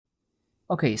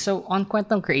Okay, so on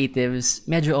Kwentong Creatives,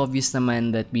 medyo obvious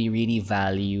naman that we really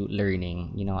value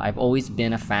learning. I've always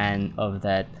been a fan of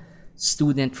that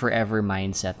student forever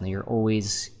mindset. Na you're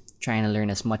always trying to learn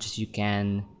as much as you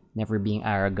can, never being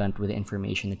arrogant with the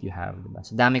information that you have. Diba?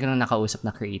 So dami ko nang nakausap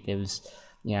na creatives.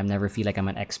 I never feel like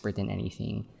I'm an expert in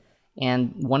anything.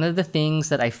 And one of the things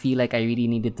that I feel like I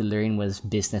really needed to learn was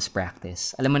business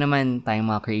practice. Alam mo naman, tayong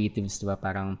mga creatives, diba,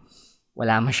 parang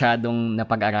wala masyadong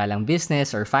napag-aralang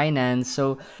business or finance.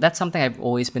 So that's something I've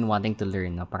always been wanting to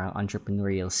learn, no? Parang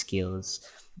entrepreneurial skills.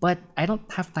 But I don't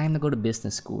have time to go to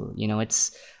business school.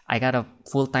 I got a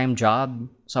full-time job.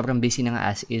 Sobrang busy na nga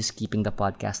as is keeping the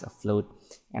podcast afloat.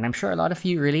 And I'm sure a lot of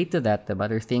you relate to that, diba?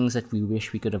 There are things that we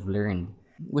wish we could have learned.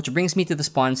 Which brings me to the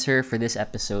sponsor for this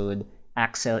episode,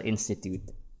 Axel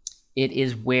Institute. It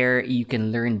is where you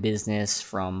can learn business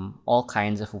from all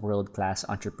kinds of world-class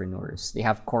entrepreneurs. They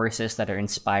have courses that are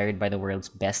inspired by the world's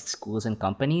best schools and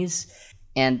companies.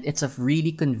 And it's a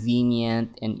really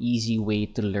convenient and easy way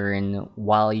to learn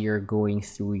while you're going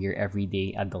through your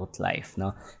everyday adult life.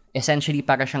 No? Essentially,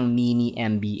 para siyang mini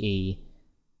MBA.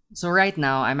 So right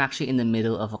now, I'm actually in the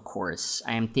middle of a course.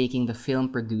 I am taking the Film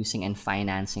Producing and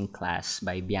Financing class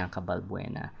by Bianca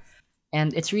Balbuena.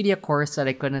 And it's really a course that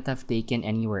I couldn't have taken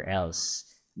anywhere else.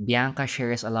 Bianca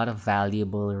shares a lot of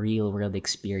valuable real-world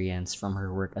experience from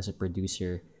her work as a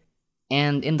producer.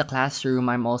 And in the classroom,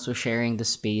 I'm also sharing the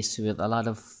space with a lot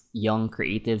of young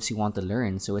creatives who want to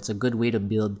learn. So it's a good way to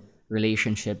build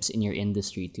relationships in your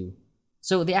industry too.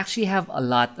 So they actually have a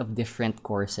lot of different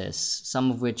courses,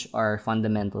 some of which are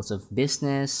fundamentals of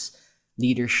business,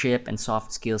 leadership and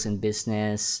soft skills in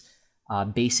business,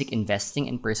 basic investing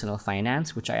and personal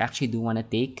finance, which I actually do want to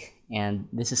take. And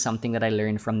this is something that I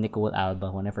learned from Nicole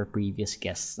Alba, one of our previous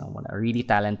guests, a really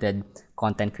talented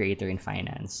content creator in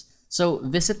finance. So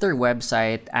visit their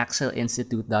website,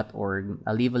 axelinstitute.org.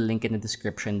 I'll leave a link in the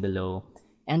description below.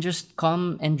 And just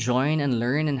come and join and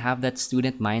learn and have that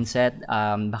student mindset.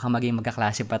 Baka maging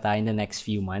magkaklase pa tayo in the next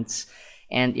few months.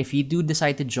 And if you do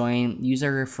decide to join, use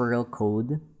our referral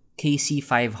code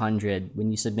KC500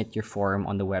 when you submit your form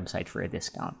on the website for a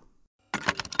discount.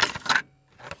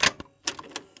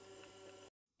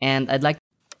 And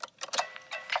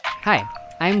Hi,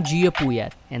 I'm Gio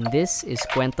Puyat, and this is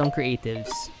Kwentong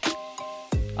Creatives,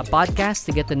 a podcast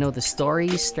to get to know the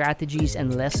stories, strategies,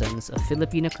 and lessons of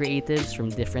Filipino creatives from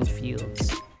different fields.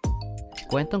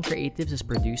 Kwentong Creatives is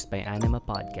produced by Anima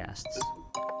Podcasts.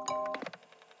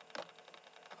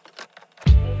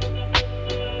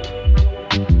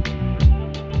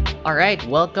 Alright,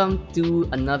 welcome to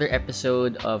another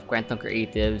episode of Kwentong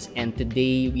Creatives, and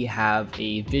today we have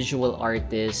a visual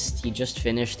artist. He just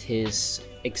finished his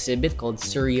exhibit called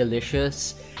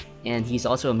Surrealicious, and he's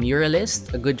also a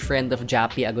muralist, a good friend of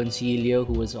Jappy Agoncillo,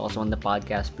 who was also on the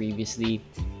podcast previously.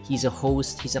 He's a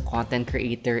host, he's a content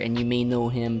creator, and you may know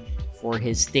him for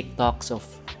his TikToks of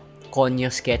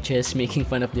Konyo sketches, making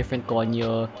fun of different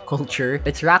Konyo culture.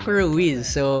 It's Raco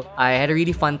Ruiz, so I had a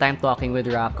really fun time talking with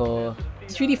Raco.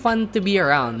 It's really fun to be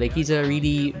around. Like, he's a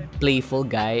really playful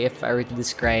guy. If I were to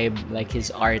describe like his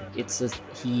art, it's just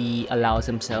he allows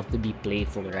himself to be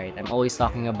playful, right? I'm always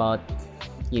talking about,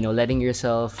 letting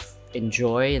yourself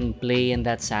enjoy and play in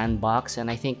that sandbox,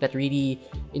 and I think that really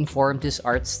informed his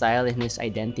art style and his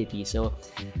identity. So,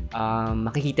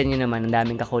 makikita nyo naman ang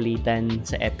daming kakulitan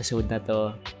sa episode na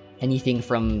to. Anything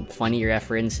from funny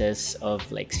references of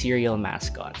like cereal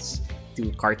mascots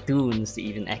to cartoons to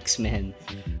even X-Men.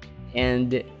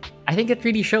 And I think it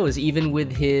really shows even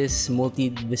with his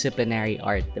multidisciplinary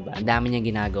art, diba? Ang dami niyang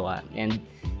ginagawa. And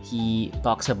he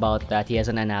talks about that. He has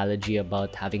an analogy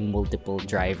about having multiple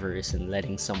drivers and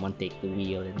letting someone take the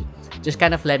wheel and just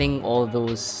kind of letting all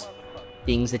those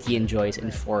things that he enjoys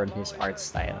inform his art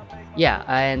style. Yeah,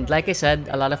 and like I said,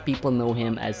 a lot of people know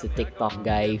him as the TikTok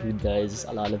guy who does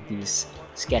a lot of these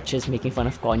sketches making fun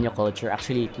of Konyo culture.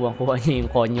 Actually, kuha niya yung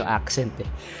Konyo accent eh.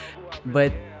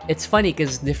 But it's funny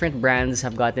because different brands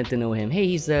have gotten to know him. Hey,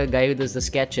 he's the guy who does the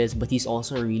sketches, but he's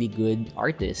also a really good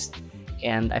artist.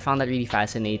 And I found that really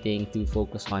fascinating to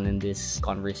focus on in this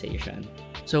conversation.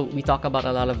 So we talk about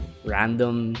a lot of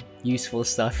random, useful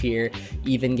stuff here,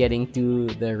 even getting to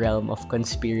the realm of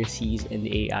conspiracies and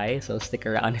AI. So stick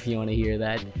around if you want to hear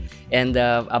that. And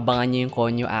abangan niyo yung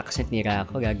Konyo accent ni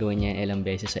Raco. Gagawin niya ilang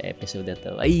beses sa episode na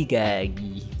to. Ay,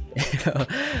 gagi!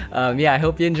 Yeah, I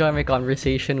hope you enjoy my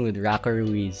conversation with Raco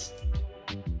Ruiz.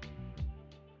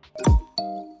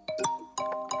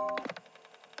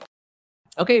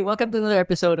 Okay, welcome to another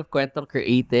episode of Kwentong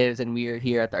Creatives, and we are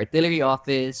here at the Artillery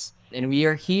office. And we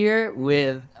are here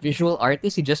with a visual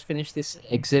artist. He just finished this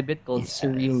exhibit called Yes.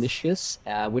 Surrealicious,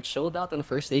 which sold out on the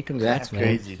first day. Congrats, man.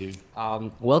 Crazy, dude.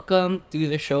 Welcome to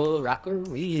the show, Raco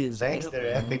Ruiz. What Thanks, up,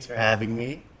 Derek. man? Thanks for having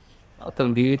me.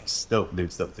 Welcome, dude. Stoked,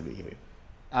 dude. Stoked to be here.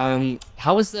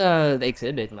 How was the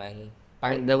exhibit, man?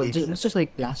 That was It's just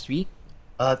like last week,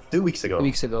 2 weeks two ago.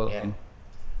 weeks ago. Yeah.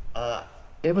 Uh,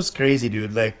 it was crazy,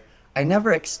 dude. Like, I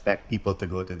never expect people to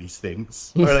go to these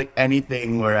things or like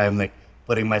anything where I'm like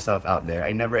putting myself out there.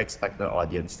 I never expect the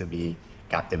audience to be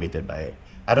captivated by it.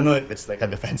 I don't know if it's like a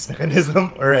defense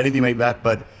mechanism or anything like that,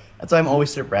 but that's why I'm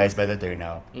always surprised by the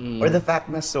turnout. Or the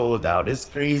fact that sold out is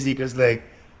crazy because like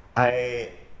I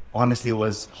honestly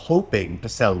was hoping to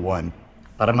sell one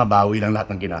para mabawi lang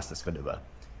lahat ng ginastos ko, diba?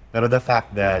 Pero the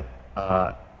fact that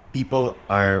people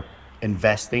are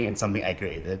investing in something I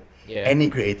created, Yeah. any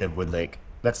creative would like,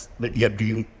 that's your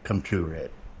dream come true,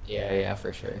 right? Yeah, yeah,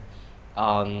 for sure.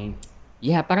 Um,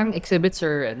 yeah, parang exhibits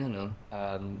are, I don't know,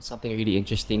 something really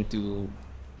interesting to,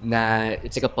 na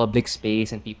it's like a public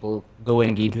space and people go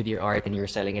engage with your art and you're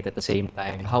selling it at the same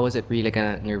time. How was it really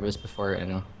kind of nervous before,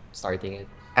 starting it?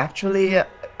 Actually,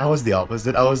 I was the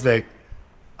opposite. I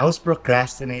was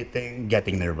procrastinating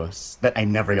getting nervous. That I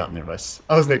never got nervous.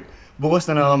 I was like, bukas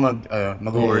na ako Yeah.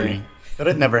 mag-worry. But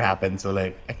it never happened. So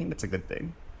like, I think that's a good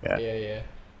thing. Yeah. Yeah, yeah.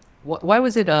 Why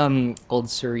was it called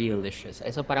Surrealicious?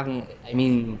 So parang, I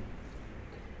mean,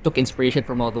 took inspiration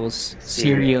from all those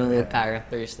Serial. serial Yeah.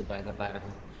 characters, diba? Na parang,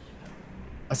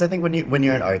 As I think when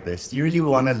you're an artist, you really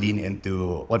want to lean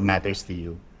into what matters to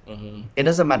you. mhm. It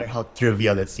doesn't matter how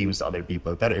trivial it seems to other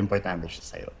people, pero importante siya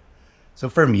sa'yo. So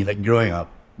for me, like growing up,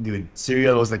 dude,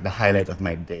 cereal was like the highlight of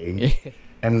my day.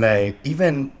 And like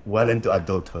even well into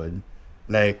adulthood,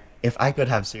 like if I could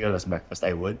have cereal as breakfast,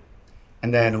 I would.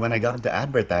 And then when I got into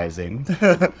advertising,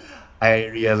 I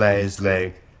realized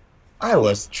like I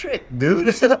was tricked, dude.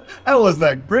 I was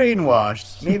like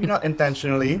brainwashed. Maybe not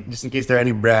intentionally, just in case there are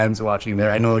any brands watching there.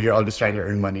 I know you're all just trying to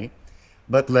earn money.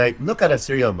 But like look at a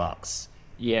cereal box.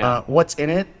 Yeah. What's in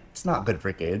it? It's not good for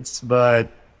kids, but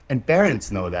and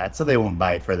parents know that, so they won't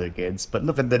buy it for their kids. But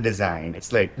look at the design.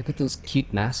 It's like Look at those cute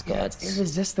yeah, it's mascots.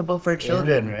 irresistible for Yeah.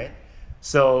 children, right?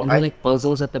 So And they're I like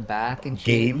puzzles at the back and shit,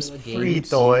 games, free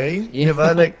games. toy, Yeah.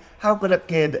 diba? Like how could a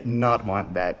kid not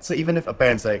want that? So even if a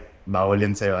parent's like, bawal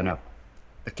yun sa'yo, anak,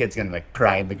 the kid's gonna like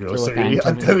cry in the Throw a grocery tantrum in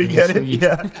until the we get it. grocery.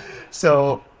 Yeah.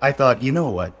 So I thought, you know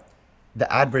what? The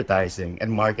advertising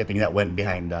and marketing that went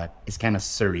behind that is kind of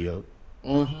surreal.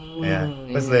 Yeah.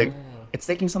 Mm-hmm. It's like it's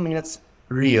taking something that's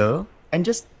real and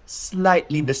just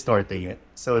slightly distorting it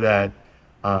so that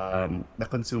the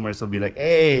consumers will be like,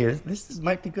 hey, this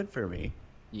might be good for me.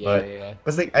 Yeah, But yeah.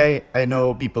 because like I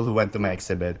know people who went to my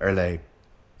exhibit are like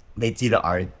they'd see the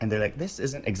art and they're like, this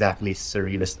isn't exactly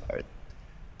surrealist art.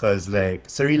 Because like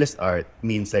surrealist art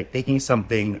means like taking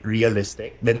something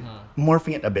realistic, then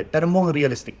morphing it a bit. Pero more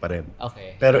realistic pa rin.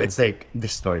 Okay. Pero it's like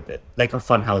distorted, like a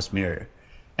funhouse mirror.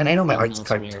 And I know my art's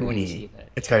Funhouse mirror, I see cartoony. that.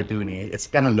 It's Yeah, cartoony. It's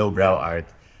kind of lowbrow art.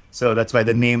 So that's why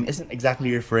the name isn't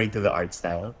exactly referring to the art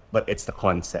style, but it's the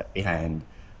concept behind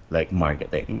like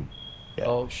marketing. Yeah.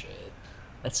 oh shit.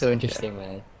 That's so interesting,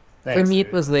 man. For Thanks, me, it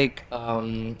dude. was like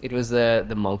it was the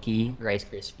monkey Rice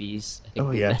Krispies. I think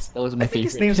Oh yeah. that was I my think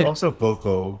his favorite. name's also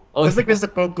Coco. Oh, It's like yeah. there's a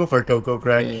Coco for Coco Yeah,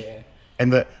 Crunch. yeah.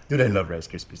 And the dude, I love Rice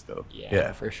Krispies though.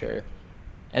 Yeah, for sure.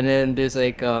 And then there's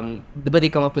like but they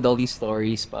come up with all these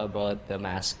stories pa about the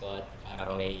mascot.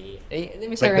 Parang let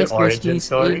me say Like the Rice origin Krispies.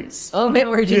 stories. Oh, may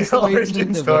origin Yeah, stories origin din,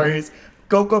 diba? stories.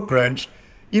 Coco Crunch.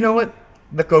 You know what?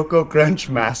 The Coco Crunch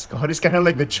mascot is kind of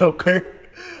like the Joker.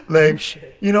 Like,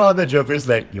 shit. you know how the Joker's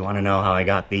like, you want to know how I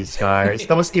got these scars?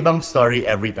 Tapos ibang story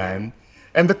every time.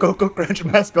 And the Coco Crunch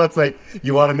mascot's like,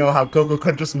 you want to know how Coco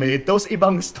Crunch was made? Those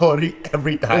ibang story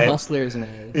every They're time. hustlers,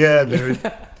 man. Yeah, dude.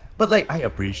 But like, I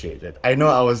appreciate it. I know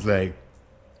I was like,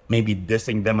 maybe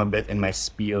dissing them a bit in my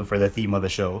spiel for the theme of the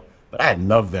show, but I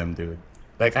love them, dude.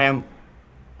 Like, I am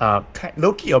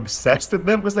low key obsessed with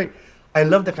them because like I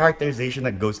love the characterization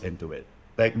that goes into it,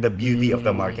 like the beauty of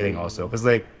the marketing also. Because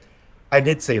like I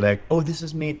did say like, oh, this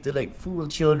is made to like fool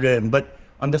children, but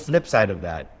on the flip side of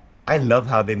that, I love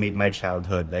how they made my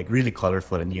childhood like really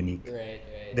colorful and unique, Right,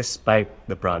 right. despite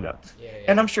the product. Yeah, yeah.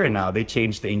 And I'm sure now they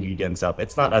changed the ingredients up.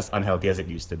 It's not as unhealthy as it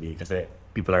used to be because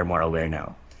people are more aware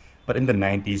now. But in the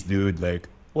 90s, dude, like,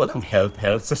 walang health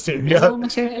sa Oh, cereal.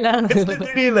 masaya lang. It's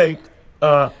literally like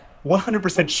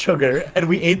 100% sugar, and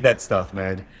we ate that stuff,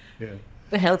 man. Yeah.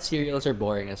 The health cereals are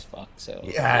boring as fuck, so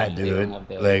Yeah, they don't dude. have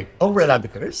the Like, oh, we're allowed to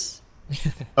curse?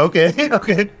 Okay,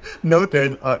 okay.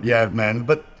 Noted. Yeah, man.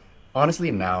 But honestly,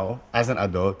 now, as an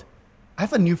adult, I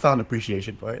have a newfound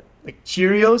appreciation for it. Like,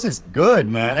 Cheerios is good,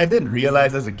 man. I didn't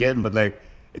realize as a kid, but like,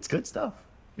 it's good stuff.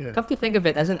 Yeah. Come to think of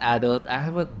it, as an adult, I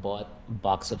haven't bought a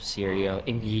box of cereal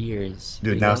in years.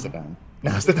 Dude, you now's know? the time.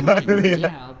 Now's the time.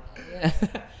 Yeah, yeah.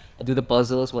 I do the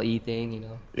puzzles while eating, you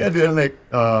know. Yeah, dude, and like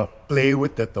play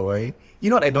with the toy. You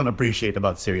know what I don't appreciate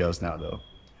about cereals now though?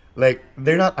 Like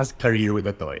they're not as career with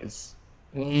the toys.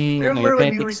 Remember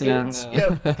when we were Hermetics lang. kids?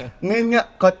 Yeah. Ngayon nga,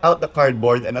 cut out the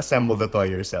cardboard and assemble the toy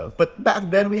yourself. But back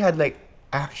then we had like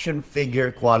action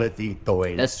figure quality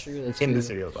toys. That's true. That's in true. the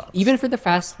cereal box. Even for the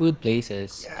fast food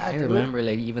places, Yeah, I dude. remember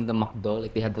like even the McDo,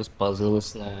 like they had those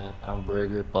puzzles, na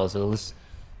burger puzzles.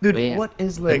 Dude, But yeah, what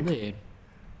is like? ganda eh.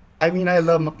 I mean, I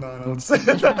love McDonald's.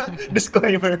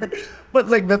 Disclaimer. But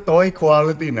like the toy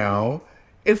quality now,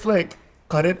 it's like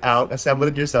cut it out, assemble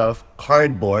it yourself,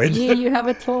 cardboard. Yeah, you have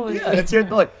a toy. Yeah, it's your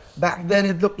toy. Back then,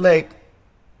 it looked like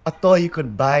a toy you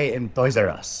could buy in Toys R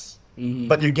Us,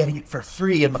 but you're getting it for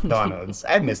free at McDonald's.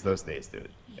 I miss those days, dude.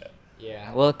 Yeah.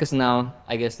 Yeah, well, because now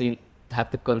I guess they have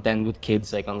to contend with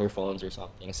kids like on their phones or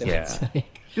something. So Yeah. it's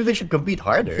like, Dude, they should compete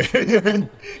harder.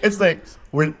 It's like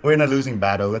we're in a losing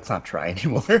battle. Let's not try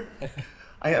anymore.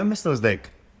 I miss those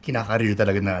like kinakarir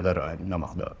talaga na laruan na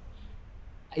McDo.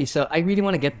 so I really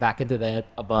want to get back into that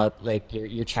about like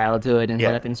your childhood and Yeah.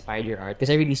 how that inspired your art, because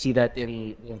I really see that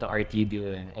in the art you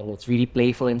do, and it's really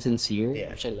playful and sincere,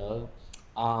 Yeah. which I love.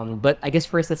 But I guess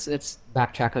first let's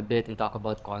backtrack a bit and talk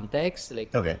about context,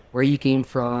 like Okay. where you came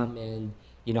from, and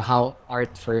you know how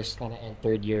art first kind of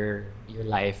entered your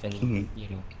life, and you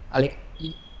know like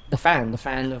the fan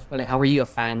of like how were you a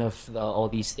fan of all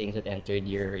these things that entered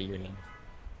your life?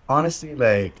 Honestly,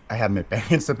 like I have my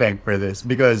parents to thank for this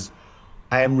because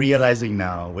I am realizing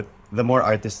now with the more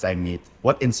artists I meet,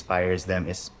 what inspires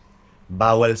them is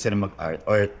bawal sila mag-art,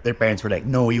 or their parents were like,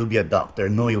 no, you'll be a doctor,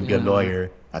 no, you'll be a lawyer.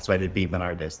 That's why they became an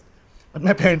artist. But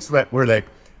my parents were like,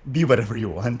 be whatever you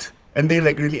want. And they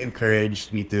like really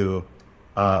encouraged me to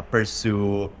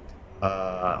pursue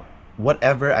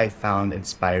whatever I found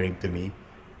inspiring to me.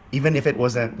 Even if it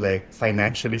wasn't like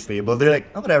financially stable, they're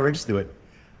like, oh, whatever, just do it.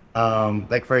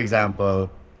 Like for example,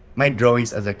 my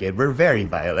drawings as a kid were very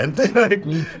violent. Like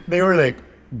they were like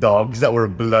dogs that were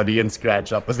bloody and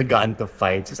scratched up as they got into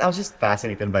fights. 'Cause I was just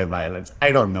fascinated by violence.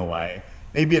 I don't know why.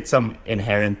 Maybe it's some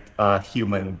inherent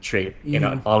human trait in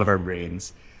all of our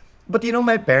brains. But you know,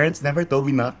 my parents never told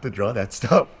me not to draw that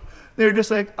stuff. They're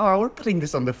just like, oh, we're putting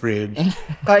this on the fridge.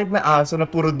 Kahit na aso na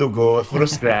puro dugo, puro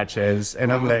scratches.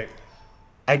 And I'm like,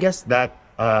 I guess that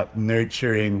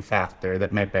nurturing factor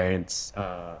that my parents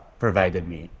provided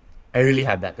me, I really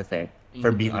had that to thank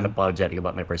for being unapologetic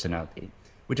about my personality.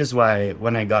 Which is why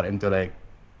when I got into like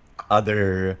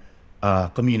other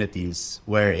communities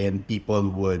wherein people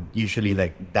would usually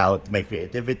like doubt my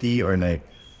creativity or like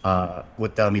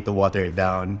would tell me to water it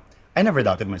down, I never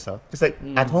doubted myself. Because like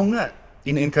at home nga,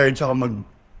 in-encourage ako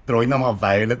mag-drawing ng mga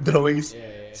violent drawings.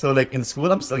 So like in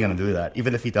school, I'm still gonna do that,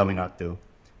 even if you tell me not to.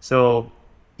 So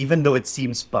even though it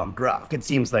seems punk rock, it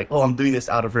seems like, oh, I'm doing this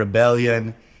out of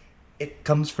rebellion, it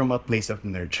comes from a place of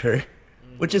nurture,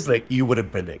 which is like you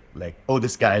wouldn't predict. Like, oh,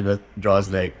 this guy that draws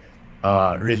like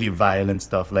really violent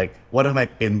stuff. Like one of my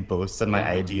pin posts on my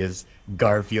IG is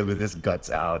Garfield with his guts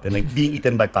out and like being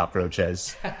eaten by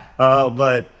cockroaches.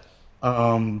 But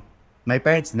my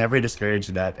parents never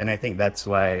discouraged that, and I think that's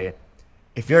why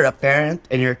if you're a parent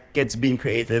and your kid's being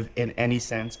creative in any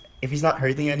sense, if he's not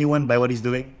hurting anyone by what he's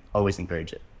doing, always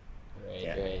encourage it. Right,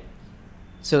 Yeah. right.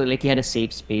 So like you had a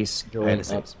safe space growing a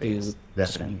safe up space, to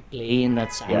just definitely. play in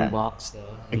that sandbox,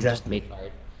 though, and just Exactly. make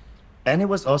art. And it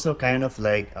was also kind of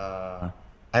like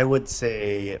I would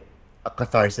say a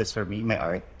catharsis for me, my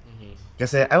art.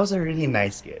 Because I was a really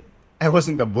nice kid. I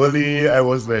wasn't a bully. I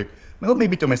was like, well,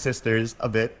 maybe to my sisters a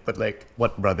bit, but like,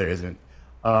 what brother isn't?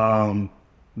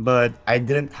 But I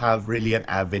didn't have really an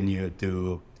avenue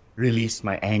to release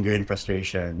my anger and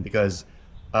frustration because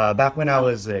back when I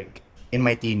was like in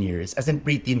my teen years, as in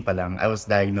preteen pa lang, I was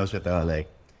diagnosed with like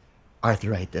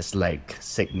arthritis-like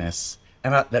sickness,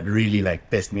 and that really like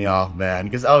pissed me off, man.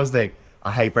 Because I was like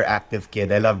a hyperactive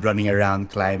kid. I loved running around,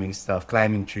 climbing stuff,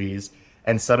 climbing trees,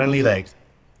 and suddenly like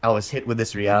I was hit with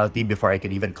this reality before I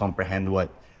could even comprehend what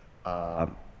a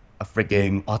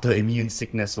freaking autoimmune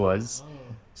sickness was.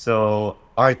 So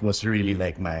art was really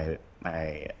like my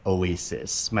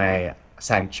oasis, my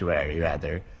sanctuary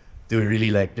rather, to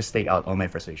really like just take out all my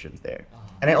frustrations there.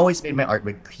 And I always made my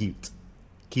artwork cute.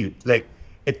 Like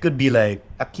it could be like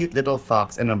a cute little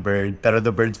fox and a bird, pero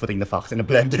the bird's putting the fox in a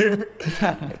blender.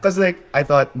 Because like I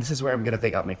thought this is where I'm gonna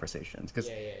take out my frustrations. Because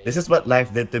this is what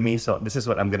life did to me, so this is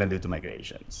what I'm gonna do to my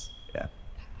creations. Yeah.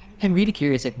 I'm really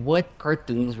curious, like what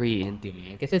cartoons were you into,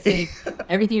 man? Because it's like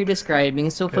everything you're describing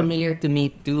is so familiar to me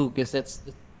too. Because that's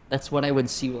that's what I would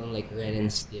see on like Ren and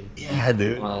Stimpy. Yeah,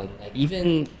 dude. Like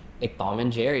even like Tom and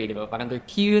Jerry, diba? Parang they're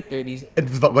cute. They're these, But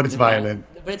it's diba? violent.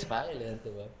 But it's violent,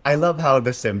 diba? I love how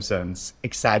The Simpsons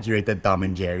exaggerated Tom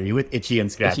and Jerry with Itchy and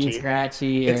Scratchy. Itchy and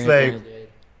Scratchy. It's or like, Tom and Jerry.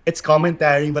 it's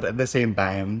commentary, but at the same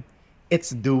time,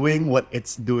 it's doing what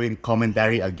it's doing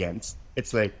commentary against.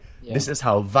 It's like, Yeah. this is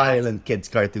how violent kids'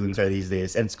 cartoons are these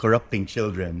days, and it's corrupting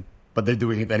children, but they're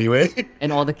doing it anyway. And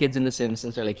all the kids in The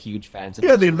Simpsons are like huge fans of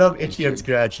Yeah, they love Itchy and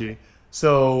Scratchy.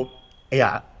 So,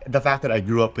 yeah, the fact that I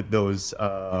grew up with those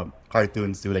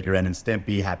cartoons too, like Ren and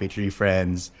Stimpy, Happy Tree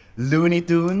Friends, Looney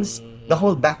Tunes. The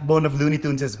whole backbone of Looney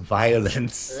Tunes is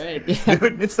violence. Right, yeah.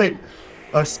 Dude, it's like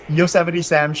Yosemite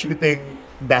Sam shooting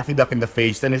Daffy Duck in the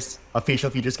face, and his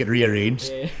facial features get rearranged,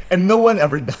 Yeah. and no one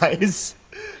ever dies.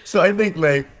 So I think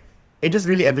like it just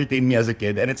really entertained me as a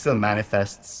kid, and it still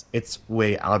manifests its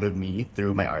way out of me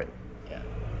through my art. Yeah.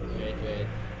 Right,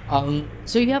 right.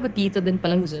 So you have a tito din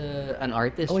palang who's an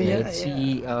artist, Oh, right? yeah,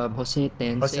 Si Jose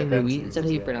Tense, Jose Ruiz. Tense, Is that how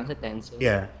you yeah. pronounce it? Tense?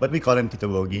 Yeah, but we call him Tito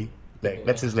Bogi. Like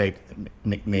that's his like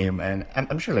nickname, and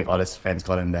I'm sure like all his friends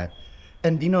call him that.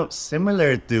 And you know,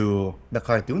 similar to the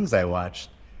cartoons I watched,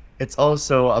 it's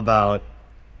also about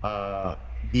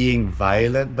being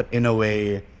violent, but in a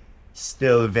way,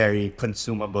 still very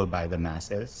consumable by the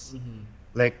masses.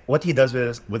 Like what he does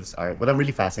with his art. What I'm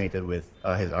really fascinated with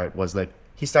his art was like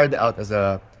he started out as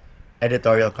a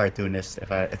editorial cartoonist,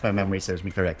 if my memory serves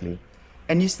me correctly,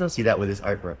 and you still see that with his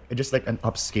artwork. It's just like an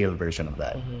upscale version of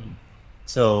that.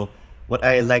 So what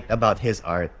I liked about his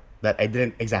art that I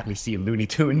didn't exactly see in Looney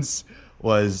Tunes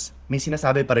was may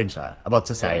sinasabi pa rin siya about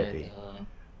society.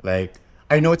 Like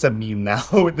I know it's a meme now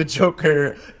with the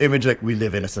Joker image, like we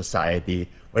live in a society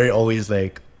where you're always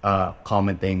like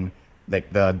commenting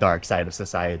like the dark side of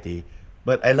society.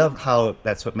 But I love how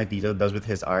that's what my tito does with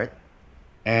his art.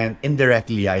 And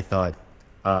indirectly I thought,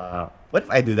 what if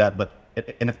I do that but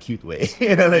in a cute way,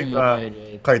 you know, like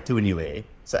Right. cartoony way.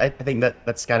 So I think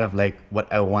that's kind of like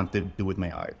what I want to do with my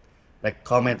art. Like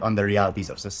comment on the realities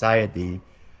of society,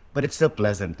 but it's still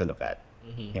pleasant to look at.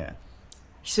 Yeah.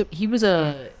 So he's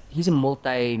a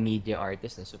multimedia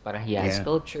artist, so parang he has Yeah.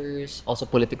 sculptures, also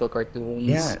political cartoons.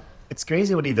 Yeah, it's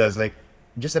crazy what he does. Like,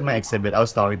 just at my exhibit, I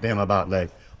was talking to him about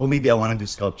like, oh, maybe I want to do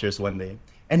sculptures one day,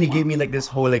 and he gave me like this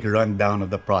whole like rundown of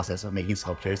the process of making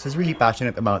sculptures. He's really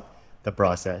passionate about the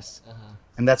process,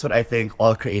 and that's what I think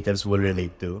all creatives will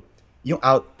relate to. Yung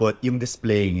output, yung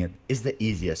displaying it, is the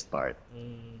easiest part.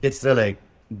 It's the like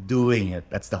doing it.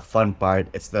 That's the fun part.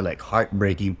 It's the like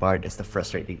heartbreaking part. It's the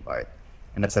frustrating part,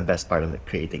 and that's the best part of the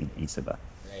creating piece of it.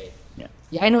 Right. Yeah.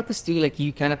 Yeah, I noticed too, like you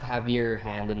kind of have your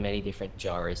hand in many different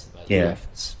genres. Diba? Yeah. You have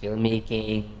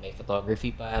filmmaking, may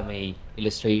photography pa, may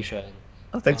illustration.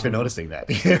 Oh, thanks for noticing that.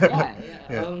 Yeah,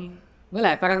 Yeah.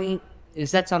 Wala, parang,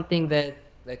 is that something that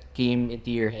came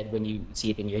into your head when you see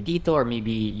it in your dito or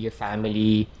maybe your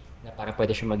family na parang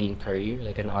pwede siya maging career,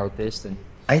 like an artist? And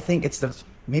I think it's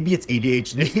maybe it's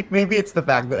ADHD. Maybe it's the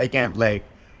fact that I can't like,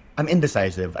 I'm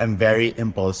indecisive. I'm very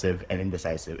impulsive and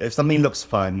indecisive. If something looks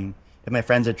fun, if my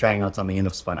friends are trying out something and it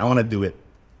looks fun, I want to do it.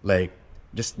 Like,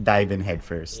 just dive in head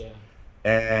first. Yeah.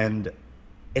 And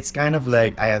it's kind of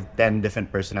like I have 10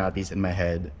 different personalities in my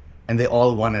head and they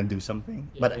all want to do something,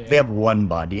 but Yeah. they have one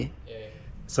body. yeah.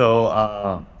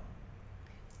 So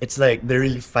it's like they're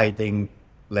really fighting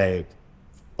like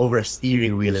over a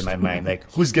steering wheel in my mind, like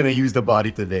who's gonna use the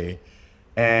body today?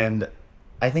 And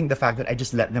I think the fact that I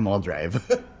just let them all drive.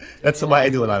 That's why I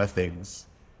do a lot of things.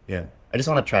 Yeah. I just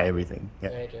want to try everything.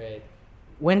 Yeah. Right, right.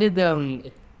 When did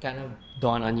it kind of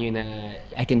dawn on you na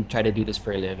I can try to do this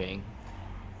for a living?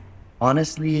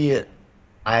 Honestly,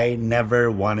 I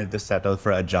never wanted to settle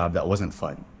for a job that wasn't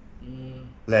fun.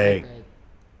 Like,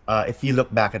 Right. if you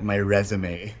look back at my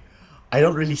resume, I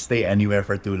don't really stay anywhere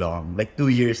for too long. Like 2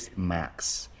 years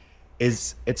max.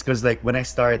 It's because like when I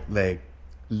start like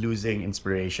losing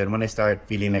inspiration, when I start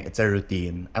feeling like it's a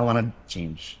routine, I want to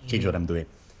change what I'm doing,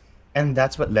 and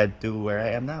that's what led to where I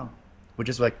am now, which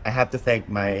is like I have to thank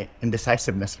my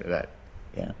indecisiveness for that.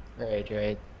 Yeah. Right,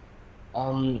 right.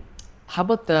 How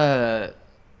about the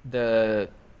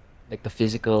like the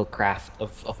physical craft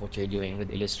of what you're doing with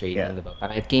illustrating, Yeah. diba?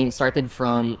 Parang it started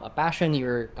from a passion,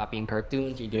 you're copying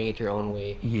cartoons, you're doing it your own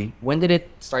way. Mhm. When did it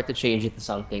start to change into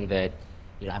something that,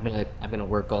 you know, I'm gonna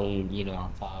work on, you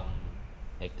know,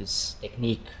 like this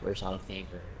technique or something,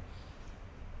 or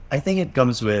I think it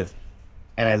comes with,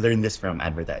 and I learned this from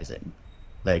advertising,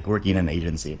 like working in an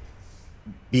agency,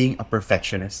 being a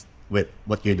perfectionist with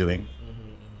what you're doing.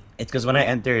 It's because when I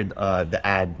entered the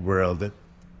ad world,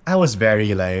 I was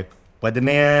very like, pwede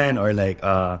na yan, or like,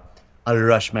 I'll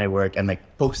rush my work and like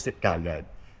post it kagad.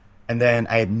 And then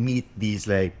I meet these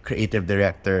like creative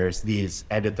directors, these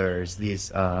editors,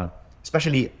 these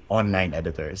especially online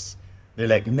editors. They're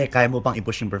like, hindi, kaya mo pang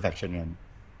i-push yung perfection yan.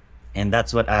 And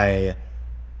that's what I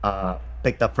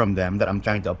picked up from them that I'm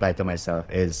trying to apply to myself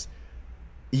is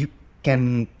you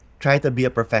can try to be a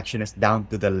perfectionist down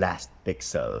to the last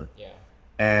pixel. Yeah.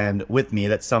 And with me,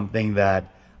 that's something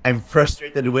that I'm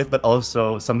frustrated with, but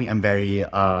also something I'm very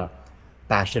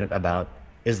passionate about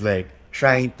is like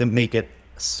trying to make it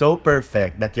so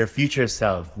perfect that your future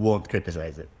self won't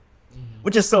criticize it.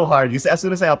 Which is so hard. You see, as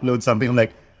soon as I upload something, I'm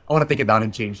like, I want to take it down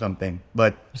and change something.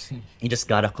 But you just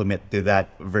gotta commit to that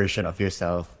version of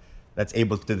yourself that's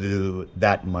able to do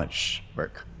that much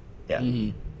work.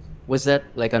 Yeah. Was that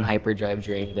like on hyperdrive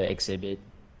during the exhibit?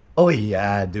 Oh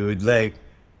yeah, dude. Like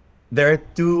there are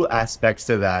two aspects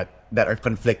to that that are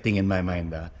conflicting in my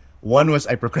mind. One was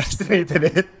I procrastinated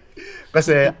it because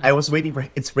I was waiting for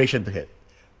inspiration to hit.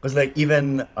 Because like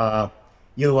even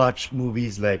you'll watch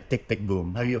movies like Tick Tick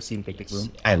Boom. Have you seen Tick Tick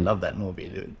Boom? I love that movie,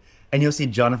 dude. And you'll see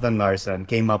Jonathan Larson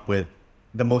came up with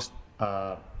the most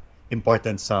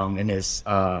important song in his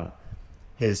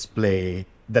play,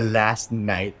 the last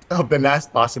night of the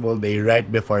last possible day, right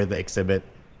before the exhibit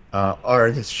or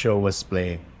his show was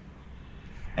playing.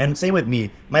 And same with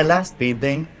me. My last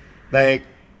painting, like,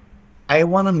 I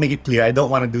want to make it clear I don't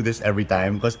want to do this every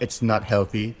time because it's not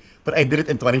healthy. But I did it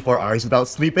in 24 hours without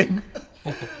sleeping.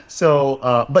 So,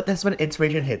 but that's when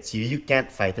inspiration hits you. You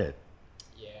can't fight it.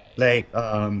 Yeah. Like,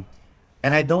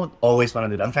 and I don't always want to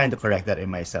do that. I'm trying to correct that in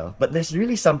myself. But there's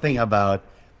really something about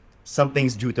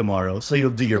something's due tomorrow, so you'll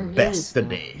do your best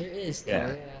today. There is.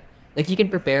 Yeah. Yeah. Like you can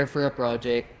prepare for a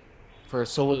project for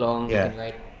so long. Yeah. You can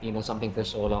write, something for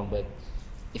so long, but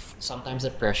if sometimes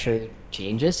the pressure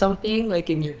changes something like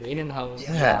in your brain and how you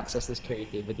Yeah. access this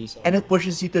creativity. So And it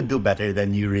pushes you to do better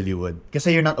than you really would.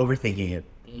 Kasi you're not overthinking it.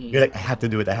 You're like, I have to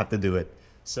do it, I have to do it.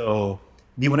 So,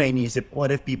 di mo na iniisip,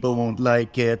 what if people won't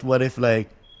like it? What if like,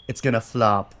 it's gonna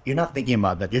flop? You're not thinking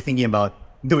about that. You're thinking about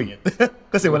doing it.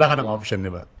 Kasi wala ka ng option, di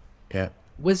ba? Yeah.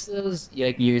 was those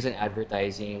like years in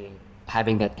advertising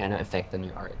having that kind of effect on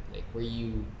your art? Like were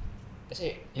you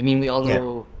kasi, I mean, we all Yeah.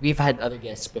 know we've had other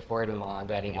guests before the mga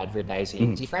writing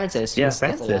advertising. Si Francis, Yeah, was the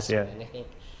Francis, last yeah. one. And I think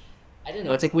I don't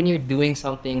know. It's like when you're doing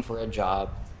something for a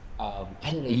job, I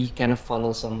don't know. You kind of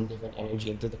funnel some different energy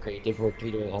into the creative work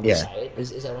you're doing on the Yeah. side.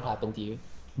 Is that what happened to you?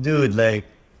 Dude, like,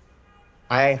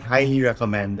 I highly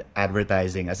recommend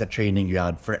advertising as a training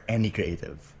ground for any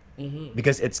creative.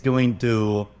 Because it's going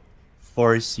to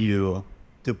force you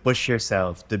to push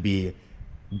yourself to be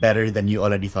better than you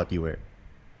already thought you were.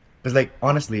 Because like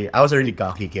honestly, I was a really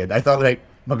cocky kid. I thought like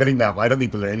magaling na ako. I don't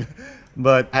need to learn.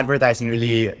 But advertising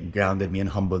really grounded me and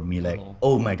humbled me. Like,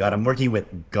 oh my god, I'm working with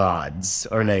gods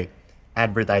or like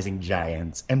advertising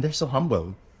giants, and they're so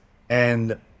humble.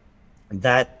 And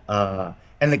that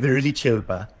and like they're really chill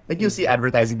pa. Like you see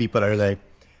advertising people are like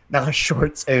naka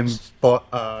shorts and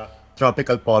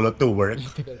tropical polo to work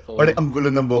or like ang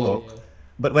gulo ng buhok. Yeah.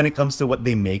 But when it comes to what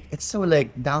they make, it's so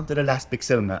like down to the last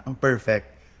pixel na, ang perfect.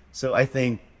 So I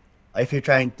think if you're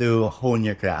trying to hone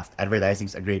your craft, advertising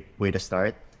is a great way to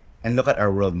start. And look at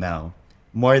our world now.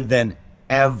 More than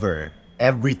ever,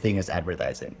 everything is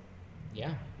advertising.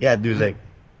 Yeah. Yeah, dude, like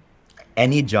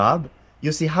any job,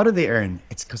 you see how do they earn?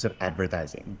 It's because of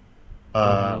advertising.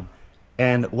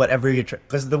 And whatever you try,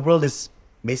 because the world is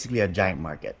basically a giant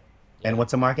market. And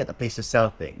what's a market? A place to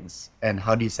sell things. And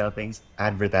how do you sell things?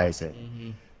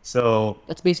 Advertising. So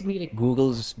That's basically like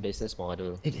Google's business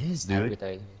model. it is, dude.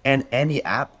 Advertising. And any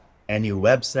app, any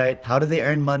website, how do they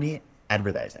earn money?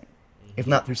 Advertising. If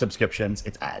not through subscriptions,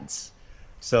 it's ads.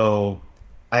 So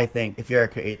I think if you're a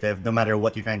creative, no matter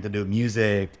what you're trying to do,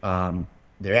 music,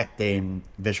 directing,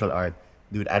 visual art,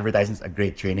 dude, advertising is a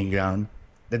great training ground.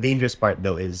 The dangerous part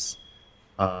though is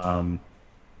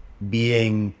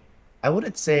being, I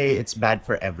wouldn't say it's bad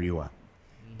for everyone.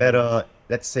 Pero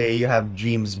let's say you have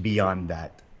dreams beyond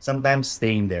that. Sometimes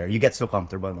staying there, you get so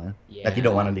comfortable that you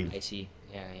don't want to leave. I see.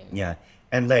 Yeah. Yeah.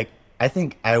 And like, I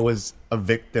think I was a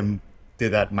victim to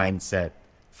that mindset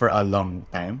for a long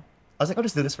time. I was like, I'll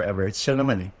just do this forever. It's chill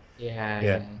naman eh.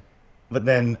 Yeah. But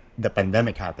then the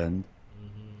pandemic happened.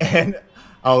 And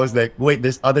I was like, wait,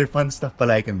 there's other fun stuff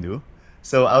pala I can do.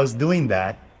 So I was doing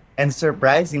that and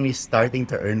surprisingly starting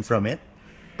to earn from it.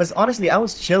 Because honestly, I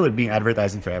was chill with being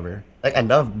advertising forever. Like I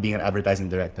loved being an advertising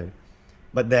director.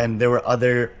 But then there were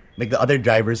other, like the other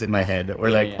drivers in my head were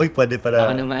like, uy, pwede pala.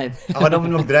 Ako naman. Ako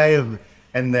naman mag-drive.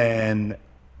 And then,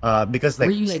 because like,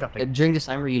 were you like stuff like during this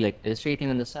time? Were you like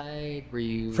illustrating on the side? Were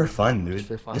you for fun, dude. Just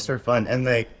for fun. Just for fun. And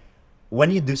like,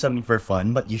 when you do something for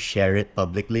fun, but you share it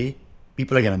publicly,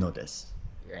 people are gonna notice.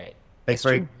 Right.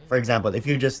 Like for example, if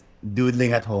you're just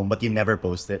doodling at home but you never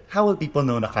post it, how will people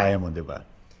know na kaya mo, diba?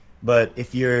 But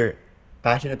if you're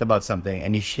passionate about something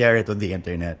and you share it with the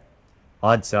internet,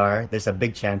 odds are there's a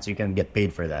big chance you can get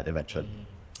paid for that eventually.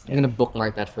 I'm gonna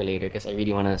bookmark that for later because I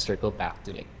really want to circle back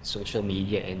to like social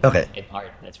media and, Okay. and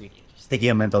art. That's really interesting. Taking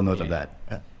a mental note of that.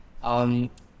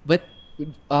 But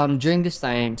during this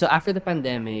time, so after the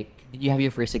pandemic, did you have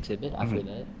your first exhibit after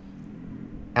that?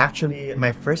 Actually,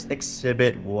 my first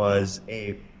exhibit was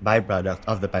a byproduct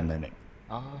of the pandemic.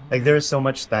 Ah. Like there were so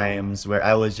much times where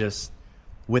I was just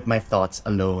with my thoughts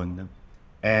alone,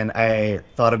 and I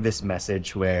thought of this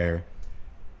message where,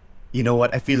 you know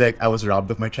what, I feel like I was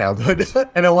robbed of my childhood,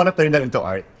 and I want to turn that into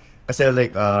art. I said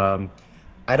like,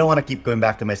 I don't want to keep going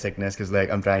back to my sickness because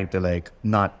like I'm trying to like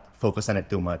not focus on it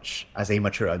too much as a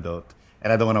mature adult,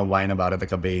 and I don't want to whine about it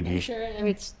like a baby. Sure, I mean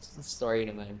it's a story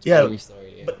naman. It's Yeah, your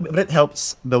story. Yeah. but it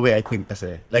helps the way I think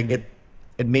kasi. Like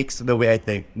it makes the way I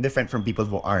think different from people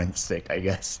who aren't sick, I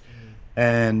guess.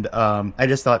 And I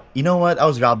just thought, you know what? I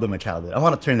was robbed of my childhood. I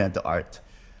want to turn that into art.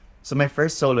 So my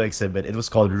first solo exhibit, it was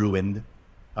called Ruined,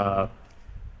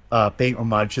 paying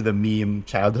homage to the meme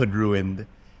Childhood Ruined.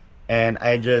 And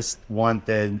I just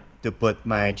wanted to put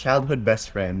my childhood best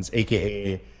friends,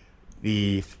 aka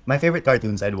my favorite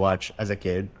cartoons I'd watch as a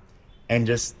kid, and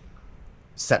just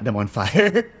set them on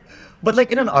fire. But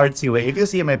like in an artsy way. If you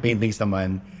see my paintings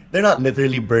naman, they're not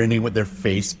literally burning with their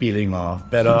face peeling off.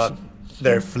 Pero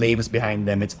there are flames behind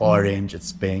them. It's orange,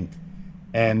 it's pink.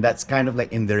 And that's kind of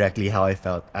like indirectly how I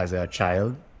felt as a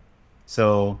child.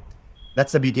 So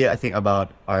that's the beauty, I think,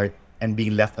 about art and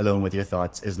being left alone with your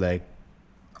thoughts is like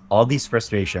all these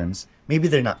frustrations, maybe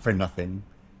they're not for nothing.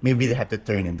 Maybe they have to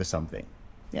turn into something.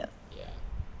 Yeah. Yeah.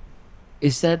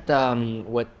 Is that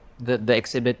what the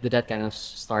exhibit, did that kind of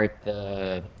start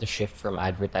the shift from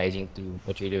advertising to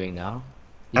what you're doing now?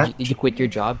 Did you quit your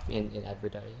job in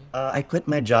advertising? I quit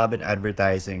my job in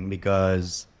advertising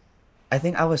because I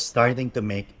think I was starting to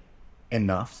make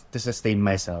enough to sustain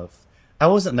myself. I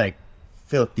wasn't like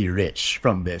filthy rich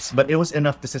from this, but it was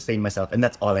enough to sustain myself, and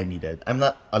that's all I needed. I'm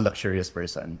not a luxurious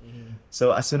person.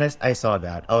 So as soon as I saw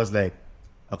that, I was like,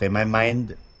 okay, my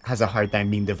mind has a hard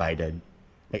time being divided.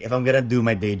 Like if I'm gonna do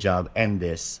my day job and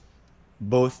this,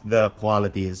 both the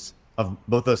qualities of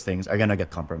both those things are gonna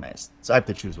get compromised. So I have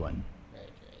to choose one.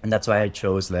 And that's why I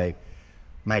chose like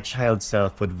my child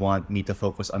self would want me to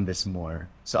focus on this more.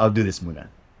 So I'll do this muna.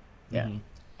 Yeah.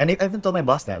 And I even told my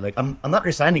boss that like I'm not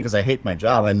resigning because I hate my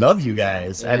job. I love you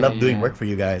guys. I love doing work for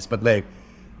you guys. But like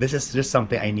this is just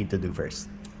something I need to do first.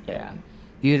 Yeah.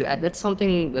 Dude, that's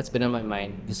something that's been on my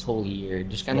mind this whole year.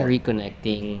 Just kind of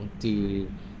reconnecting to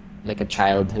like a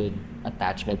childhood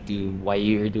attachment to why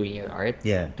you're doing your art.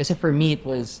 Yeah. Because for me, it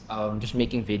was just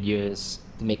making videos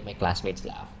to make my classmates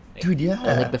laugh. Like, Dude, yeah. That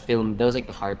was like the film. That was like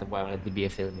the heart of why I wanted to be a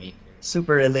filmmaker.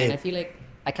 Super And I relate. feel like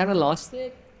I kind of lost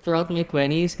it throughout my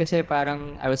 20s kasi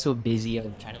parang I was so busy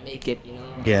on trying to make it, you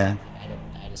know? Yeah.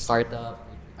 I had a startup.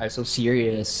 I was so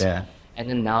serious. Yeah. And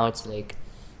then now it's like,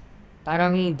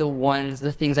 parang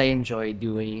the things I enjoy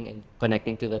doing and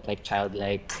connecting to that like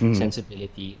childlike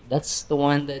sensibility, that's the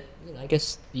one that, you know, I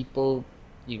guess people,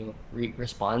 you know,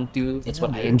 respond to. That's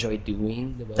what I enjoy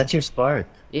doing. Diba? That's your spark.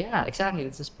 Yeah, exactly.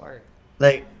 That's the spark.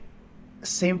 Like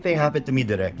same thing happened to me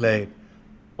direct. Like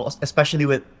especially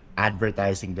with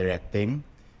advertising directing.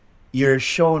 You're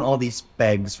shown all these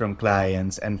pegs from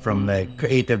clients and from like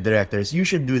creative directors. You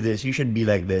should do this. You should be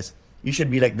like this. You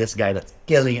should be like this guy that's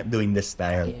killing it doing this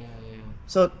style. Yeah.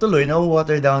 So tuloy na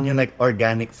water down yung like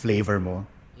organic flavor mo.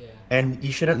 Yeah. And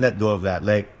you shouldn't let go of that.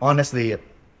 Like honestly,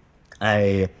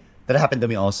 that happened to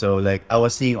me also. Like I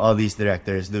was seeing all these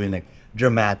directors doing like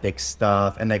dramatic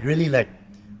stuff and like really like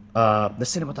the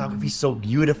cinematography is so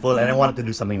beautiful and I wanted to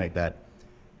do something like that.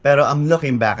 Pero I'm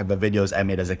looking back at the videos I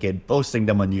made as a kid, posting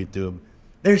them on YouTube.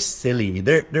 They're silly.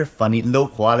 They're funny, low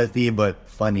quality but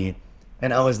funny.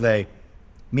 And I was like,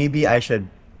 maybe I should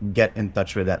get in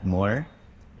touch with that more.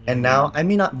 And now I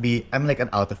may not be. I'm like an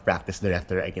out of practice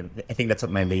director. I think that's what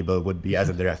my label would be as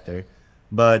a director.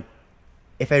 But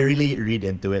if I really read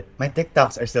into it, my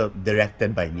TikToks are still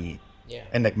directed by me. Yeah.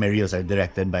 And like my reels are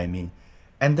directed by me,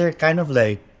 and they're kind of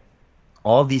like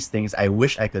all these things I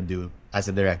wish I could do as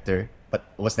a director, but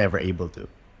was never able to.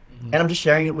 And I'm just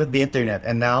sharing it with the internet,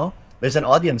 and now there's an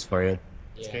audience for it.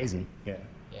 It's crazy. Yeah.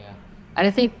 Yeah. And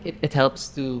I think it helps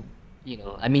to, you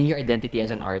know, I mean, your identity as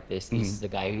an artist is the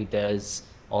guy who does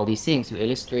all these things, who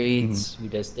illustrates, who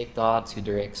does TikToks, who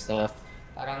directs stuff.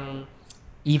 Parang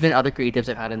even other creatives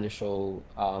I've had on the show,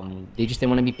 they just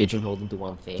didn't want to be pigeonholed into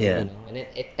one thing, Yeah. you know, and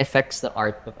it affects the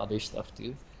art of other stuff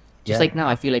too. Just Yeah. like now,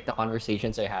 I feel like the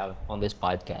conversations I have on this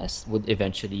podcast would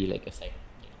eventually like affect,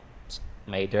 you know,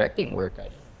 my directing work. I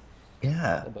don't know.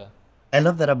 Yeah. Diba? I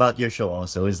love that about your show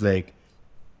also is like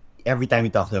every time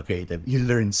you talk to a creative, you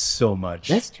learn so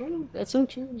much. That's true. That's so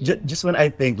true. Just when I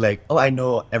think like, oh, I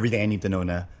know everything I need to know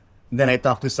now, then I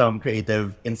talk to some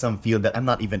creative in some field that I'm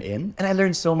not even in, and I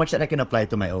learn so much that I can apply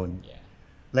to my own. Yeah.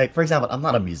 Like for example, I'm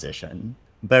not a musician,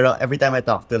 but every time I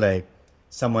talk to like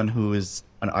someone who's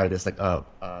an artist, like a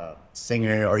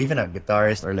singer or even a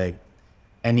guitarist or like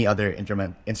any other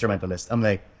instrumentalist, I'm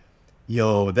like,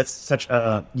 yo, that's such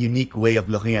a unique way of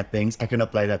looking at things. I can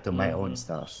apply that to my own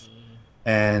stuff.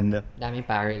 And Daming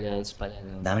parallels pala,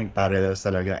 no? daming parallels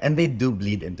talaga. And they do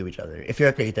bleed into each other. If you're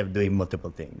a creative doing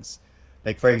multiple things.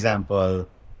 Like for example,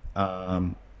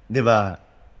 di ba,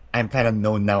 I'm kind of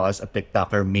known now as a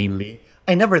TikToker mainly.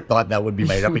 I never thought that would be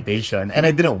my reputation and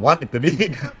I didn't want it to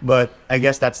be. But I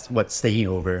guess that's what's taking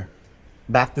over.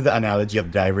 Back to the analogy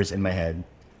of drivers in my head.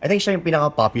 I think siya yung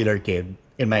pinaka-popular kid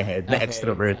in my head, the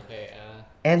extrovert. Okay,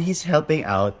 And he's helping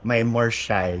out my more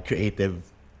shy, creative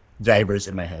drivers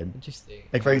in my head. interesting.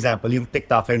 Like for example, yung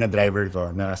TikToker na driver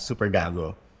ko na super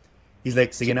gago. He's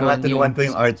like, sige Si na nga, Conyo, tulungan ko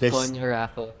yung artist. Si Conyo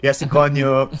Raco. Yeah, si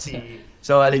Konyo,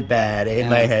 so Alibad in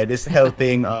my head is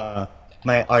helping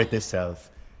my artist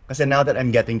self. Kasi now that I'm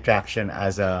getting traction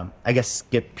as a, I guess,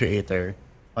 skit creator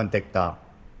on TikTok,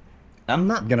 I'm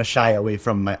not gonna shy away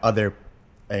from my other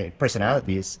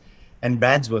personalities. And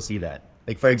brands will see that.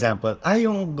 Like for example,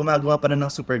 yung gumagawa pa na ng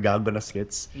super gago na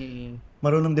skits,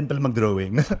 marunong din pala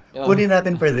mag-drawing. Kunin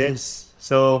natin for this.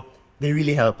 So, they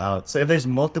really help out. So if there's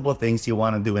multiple things you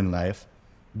want to do in life,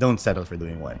 don't settle for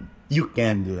doing one. You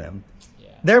can do them.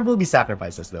 Yeah. There will be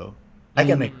sacrifices though. I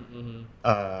can like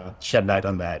shed light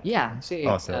on that. Yeah. See,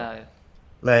 Also.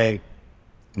 Like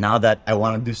now that I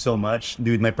want to do so much,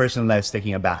 dude, my personal life's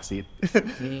taking a backseat.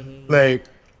 Like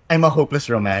I'm a hopeless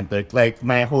romantic. Like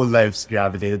my whole life's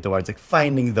gravitated towards like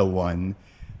finding the one.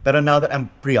 But now that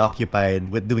I'm preoccupied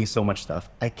with doing so much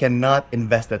stuff, I cannot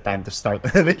invest the time to start a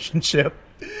relationship.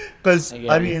 Because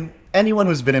I mean, anyone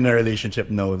who's been in a relationship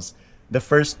knows the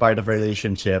first part of a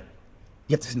relationship,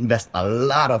 you have to invest a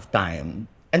lot of time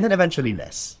and then eventually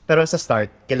less. Pero sa start,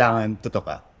 kailangan tutok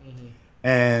ka.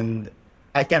 And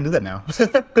I can't do that now.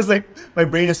 Because like my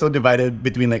brain is so divided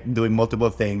between like doing multiple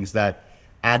things that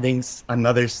adding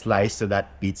another slice to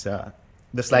that pizza,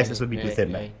 the slices would be too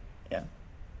thin. Like, yeah.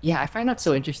 Yeah, I find that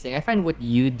so interesting. I find what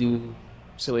you do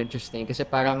so interesting kasi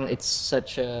parang it's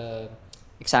such a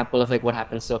example of like what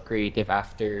happens to a creative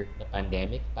after the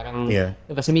pandemic. Parang, Yeah.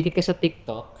 diba, sumikat ka sa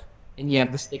TikTok and you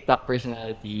have this TikTok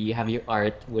personality, you have your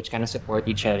art which kind of support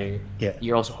each other. Yeah.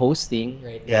 You're also hosting,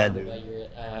 right? Yeah, now, dude. diba? You're,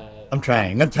 I'm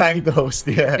trying to host.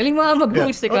 Yeah. galing mo nga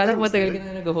mag-host eh. Yeah. Kala ko matagal ka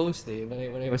na nag-host eh.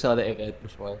 When I saw the event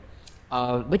before.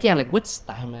 But yeah, like what's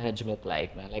time management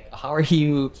like, man? Like how are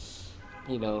you,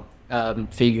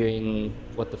 figuring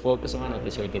what to focus on at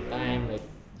a certain time? Like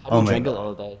how do Oh you my juggle God.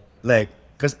 all that? Like,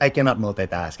 because I cannot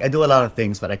multitask. I do a lot of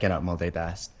things, but I cannot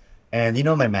multitask. And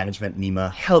my management,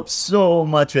 Nima, helps so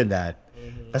much with that.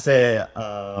 Kasi,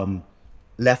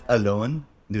 left alone,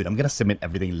 dude, I'm gonna submit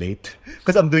everything late.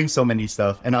 Because I'm doing so many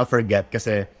stuff and I'll forget.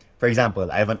 Kasi, for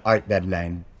example, I have an art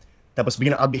deadline. Tapos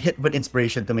I'll be hit with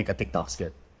inspiration to make a TikTok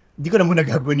skit. Di ko na muna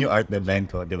gagawin yung art deadline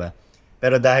ko, di ba?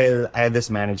 Pero dahil I have this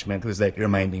management who's like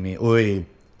reminding me, uy,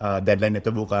 deadline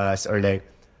nito bukas, or like,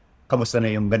 kamusta na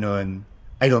yung ganun,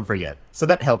 I don't forget. So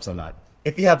that helps a lot.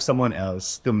 If you have someone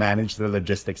else to manage the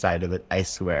logistic side of it, I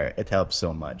swear, it helps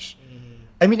so much.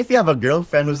 I mean, if you have a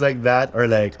girlfriend who's like that, or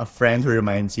like a friend who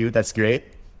reminds you, that's great.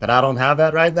 But I don't have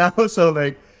that right now. So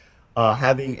like,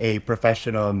 having a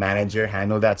professional manager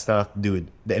handle that stuff, dude,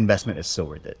 the investment is so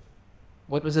worth it.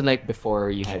 What was it like before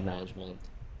you had management?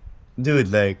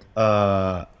 Dude, like,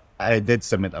 I did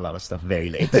submit a lot of stuff very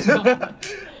late.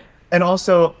 And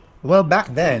also, well,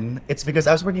 back then, it's because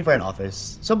I was working for an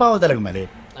office. So, bawal talaga mali.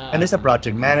 And there's a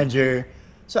project manager.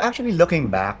 So, actually, looking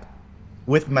back,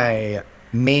 with my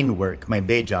main work, my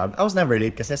day job, I was never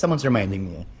late kasi someone's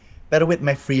reminding me. But with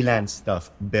my freelance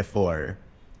stuff before,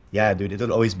 yeah, dude, it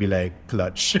will always be like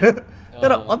clutch.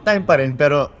 Pero on time pa rin,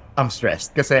 pero I'm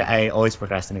stressed kasi I always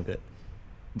procrastinate it.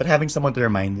 But having someone to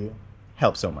remind you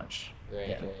helps so much.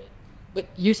 Right, right. But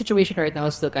your situation right now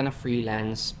is still kind of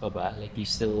freelance pa ba? Like you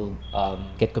still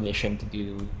get commissioned to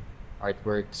do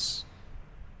artworks?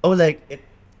 Oh, like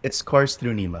it's coursed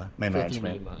through Nima, my Through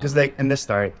management. Nima. Because like in the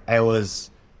start, I was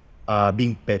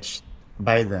being pitched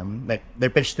by them. Like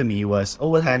their pitch to me was, "Oh,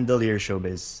 we'll handle your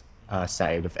showbiz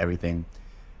side of everything."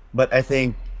 But I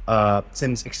think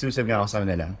since exclusive nga ako sa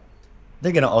nila,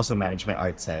 they're gonna also manage my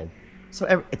art side. So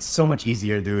it's so much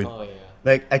easier, dude. Oh yeah.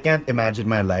 Like I can't imagine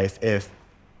my life if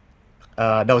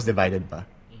that was divided pa.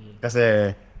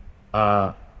 Kasi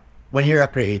when you're a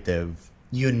creative,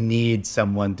 you need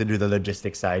someone to do the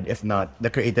logistic side. If not, the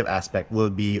creative aspect will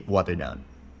be watered down.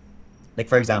 Like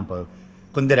for example,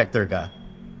 kung director ka,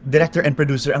 director and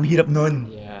producer, ang hirap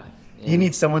nun. Yeah. You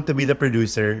need someone to be the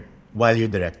producer while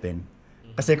you're directing.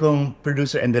 Kasi kung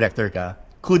producer and director ka,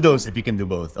 kudos if you can do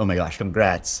both. Oh my gosh,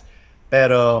 congrats.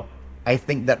 Pero I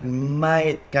think that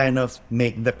might kind of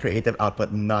make the creative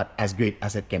output not as great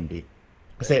as it can be.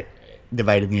 Kasi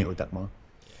divided nga yung utak mo.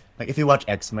 Like if you watch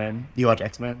X-Men, do you watch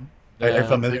X-Men? Are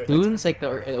familiar with Cartoons, like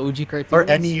the OG cartoons? or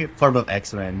any form of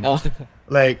X-Men? Oh.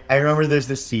 Like, I remember there's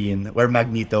this scene where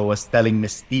Magneto was telling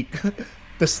Mystique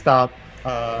to stop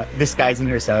disguising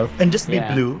herself and just be Yeah.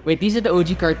 blue. Wait, these are the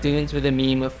OG cartoons with the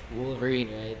meme of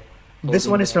Wolverine, right? This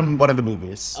one is from one of the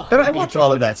movies. Pero I watched all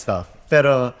of that stuff.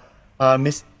 Pero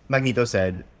Miss Magneto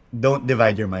said, don't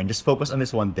divide your mind. Just focus on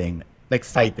this one thing, like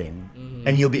fighting,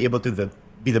 and you'll be able to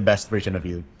be the best version of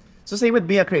you. So same with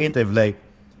being a creative, like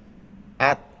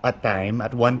at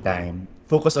one time,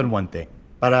 focus on one thing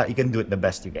para you can do it the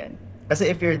best you can. Kasi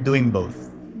if you're doing both,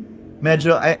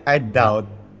 medyo I doubt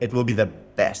it will be the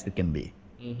best it can be.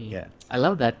 Yeah. I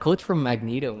love that quote from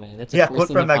Magneto, man. That's the Yeah, first quote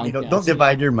in from the Magneto. podcast. Don't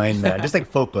divide your mind, man. Just like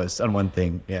focus on one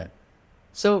thing. Yeah.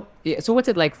 So, yeah, so what's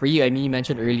it like for you? I mean, you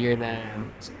mentioned earlier that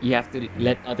you have to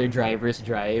let other drivers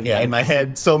drive. Yeah, in my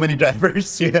head, so many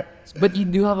drivers. Yeah. But you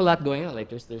do have a lot going on. Like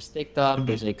there's TikTok,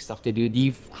 there's like stuff to do.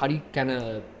 How do you kind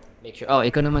of make sure? Oh,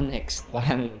 ikaw naman next.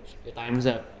 Parang your time's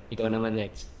up. Ikaw naman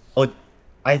next. Oh,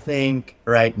 I think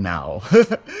right now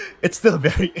it's still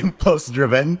very impulse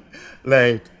driven.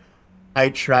 Like I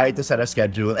try to set a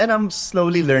schedule and I'm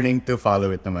slowly learning to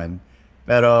follow it naman.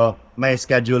 Pero my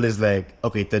schedule is like,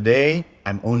 okay, today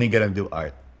I'm only gonna do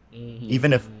art.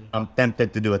 Even if I'm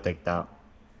tempted to do a TikTok,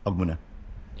 wag muna.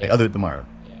 Like, I'll do it tomorrow.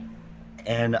 Yeah.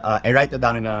 And I write it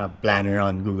down in a planner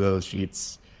on Google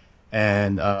Sheets.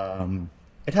 And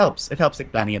it helps. It helps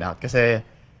like planning it out. Kasi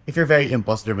if you're very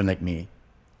impulse driven like me,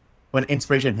 when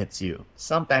inspiration hits you,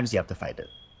 sometimes you have to fight it.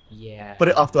 Yeah. Put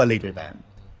it off to a later time.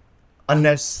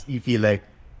 Unless you feel like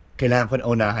kailangan ko na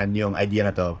unahan yung idea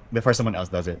na to before someone else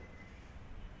does it.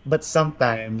 But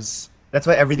sometimes, that's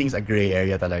why everything's a gray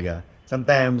area talaga.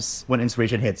 Sometimes when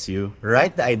inspiration hits you,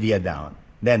 write the idea down,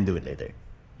 then do it later.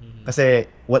 Kasi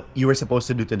what you were supposed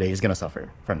to do today is gonna suffer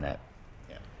from that.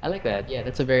 I like that. Yeah,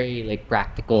 that's a very like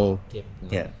practical tip. No?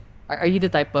 Yeah. Are you the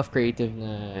type of creative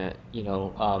na,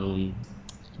 do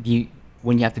you,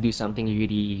 when you have to do something, you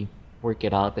really work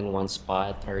it out in one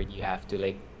spot, or do you have to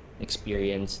like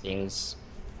experience things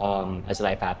as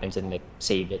life happens and like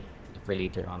save it for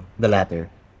later on? The latter.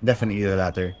 Definitely the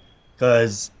latter.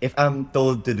 Because if I'm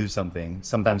told to do something,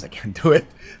 sometimes I can't do it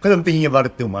because I'm thinking about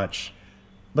it too much.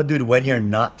 But dude, when you're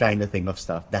not trying to think of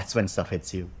stuff, that's when stuff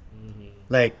hits you.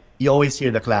 Like, you always hear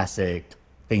the classic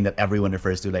thing that everyone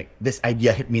refers to, like, this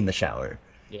idea hit me in the shower.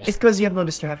 Yeah. It's because you have no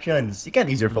distractions. You can't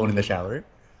use your phone in the shower.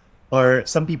 Or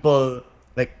some people,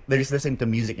 like, they're just listening to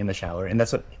music in the shower, and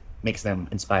that's what makes them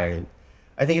inspired.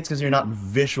 I think it's because you're not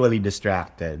visually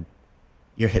distracted.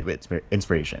 You're hit with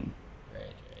inspiration.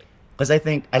 Right. Because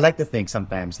I like to think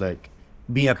sometimes, like,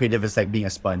 being a creative is like being a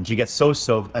sponge. You get so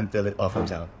soaked until it all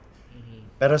comes out.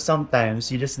 Pero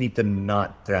sometimes, you just need to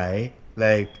not try.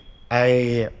 Like,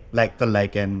 I like to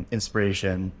liken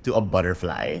inspiration to a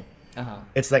butterfly.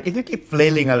 It's like, if you keep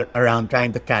flailing around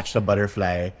trying to catch the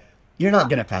butterfly, you're not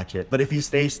gonna catch it. But if you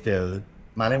stay still,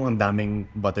 malay mo ang daming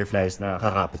butterflies na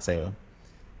kakapit sa'yo.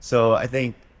 So I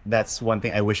think that's one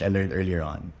thing I wish I learned earlier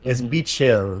on, is be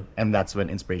chill, and that's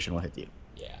when inspiration will hit you.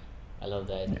 Yeah, I love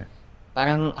that. Yeah.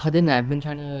 Parang ako din, I've been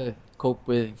trying to cope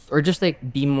with, or just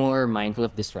like be more mindful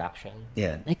of distraction.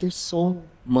 Yeah. Like there's so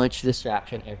much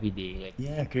distraction every day. Like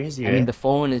Yeah, crazy, I mean, right? the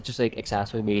phone is just like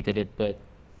exacerbated it, but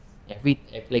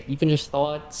like even your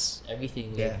thoughts,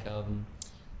 everything. Yeah.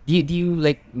 Like, do you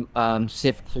like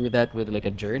sift through that with like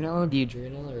a journal? Do you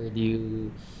journal, or do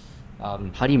you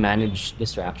how do you manage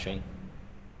distraction?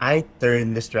 I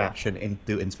turn distraction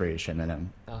into inspiration na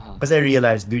lang. Uh-huh. Because I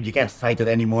realized, dude, you can't fight it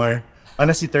anymore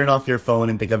unless you turn off your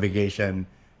phone and take a vacation.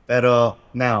 Pero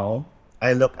now,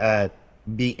 I look at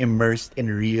being immersed in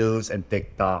reels and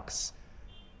TikToks.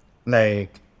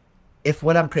 Like, if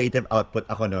walang creative output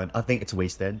ako nun, I think it's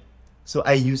wasted. So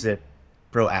I use it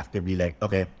proactively. Like,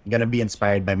 okay, I'm gonna be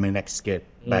inspired by my next skit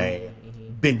by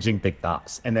binging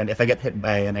TikToks. And then if I get hit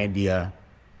by an idea,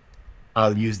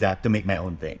 I'll use that to make my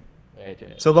own thing. Right.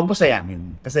 So, wag mo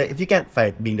sayangin. Kasi if you can't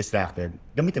fight being distracted,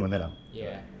 gamitin mo na lang.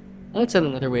 Yeah. Well, that's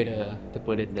another way to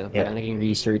put it. No? Yeah. Parang naging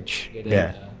research. Ganun,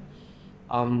 Yeah.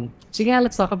 So yeah,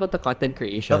 let's talk about the content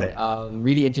creation. Okay.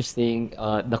 Really interesting.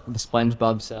 The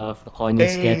SpongeBob stuff, the Kanye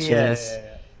sketches.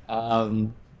 Yeah.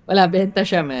 Wala, benta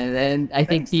siya, man. And I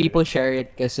think people share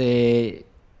it kasi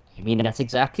I mean, that's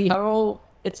exactly how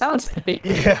it sounds like.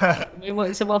 Yeah. May mga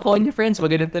isa mga Konya friends,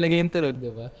 wag ganun talaga yung tunog, di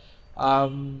ba?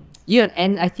 Yun,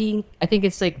 and I think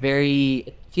it's like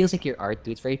it feels like your art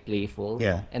too. It's very playful.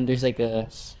 Yeah. And there's like a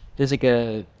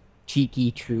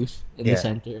cheeky truth in the Yeah.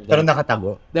 center of Pero that.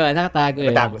 nakatago. Diba, nakatago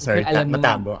eh. Matago, sorry. Alam mo.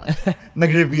 Matago.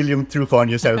 Nag-reveal yung true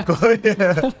Konyo self ko.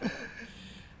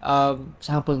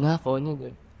 Sample nga, Konya,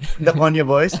 good. The Konyo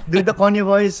voice? Dude, the Konyo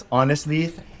voice,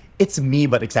 honestly, it's me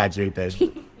but exaggerated.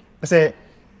 Kasi,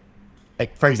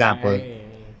 like, for example,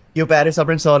 yung pare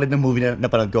sobrang solid ng movie na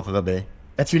napanood ko kagabi.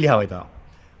 That's really how I talk.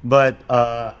 But,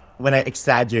 when I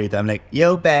exaggerate, I'm like,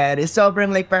 yo, pare, sobrang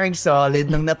like parang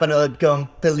solid nung napanood kong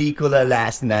pelikula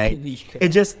last night. It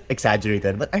just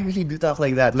exaggerated. But I really do talk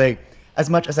like that. Like,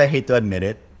 as much as I hate to admit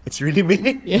it, it's really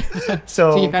me. Yeah.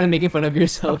 So you're kind of making fun of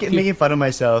yourself. I'm making fun of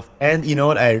myself. And you know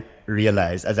what I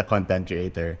realized as a content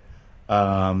creator?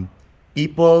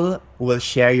 People will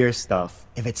share your stuff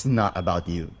if it's not about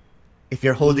you. If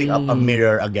you're holding up a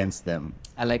mirror against them.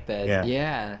 I like that. Yeah.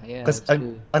 Yeah. Because That's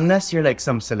true. unless you're like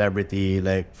some celebrity,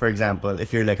 like for example,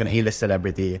 if you're like an A-list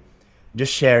celebrity,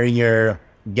 just sharing your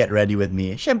get ready with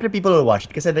me, syempre people will watch it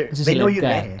because they know celeb you ka.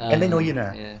 na eh. And they know you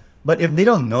na. Yeah. But if they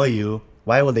don't know you,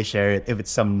 why will they share it if it's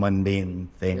some mundane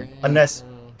thing? Right. Unless,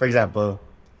 for example,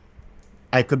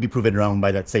 I could be proven wrong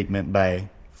by that statement by,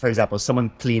 for example,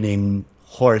 someone cleaning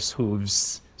horse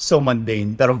hooves. So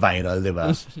mundane, pero viral, di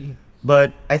ba?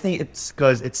 But I think it's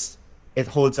because it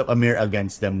holds up a mirror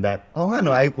against them that, oh,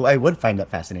 no, I would find that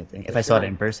fascinating if I saw it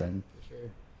in person. Sure.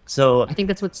 So, I think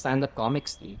that's what stand-up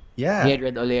comics do. yeah. You had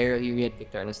Red Olero, you had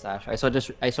Victor Anastasio.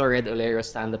 I saw Red Olero's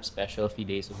stand-up special a few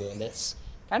days ago, and that's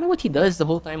kind of what he does the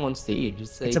whole time on stage.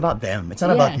 It's like, It's about them. It's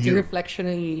not about it's you. a reflection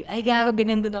of, ay, gago,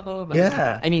 ganyan din ako.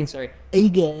 Yeah. I mean, sorry. Ay,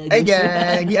 gago.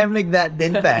 Again, I'm like that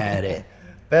din pare.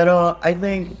 Pero I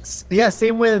think, yeah,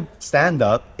 same with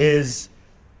stand-up is,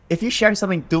 if you share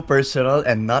something too personal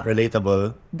and not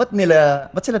relatable, ba't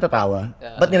sila tatawa?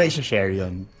 Ba't nila i-share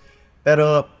yun?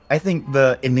 Pero I think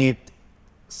the innate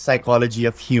psychology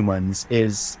of humans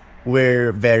is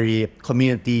we're very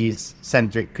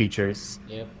community-centric creatures.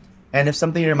 Yep. And if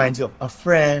something reminds you of a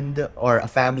friend or a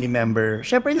family member,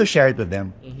 syempre you'll share it with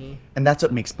them. And that's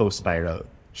what makes posts viral.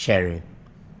 Share it.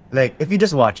 Like, if you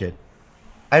just watch it,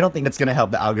 I don't think that's gonna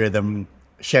help the algorithm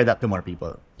share that to more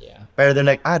people. Yeah. Pero they're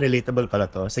like, relatable pala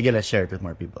to. Sige, let's share it with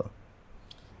more people.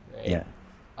 Right. Yeah.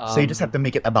 So you just have to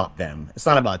make it about them. It's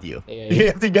not about you. Yeah, You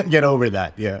have to get over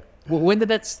that. Yeah. When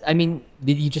did I mean,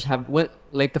 did you just have,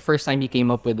 like the first time you came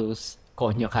up with those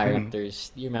Konyo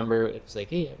characters, do you remember it was like,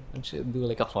 hey, I should do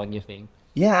like a Konyo thing?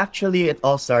 Yeah, actually, it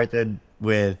all started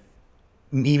with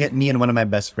me and one of my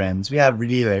best friends. We have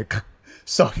really like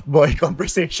soft boy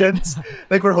conversations.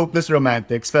 Like we're hopeless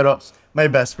romantics. Pero one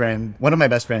of my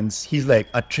best friends, he's like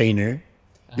a trainer.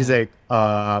 He's like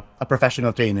a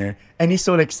professional trainer. And he's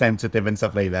so like sensitive and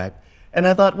stuff like that. And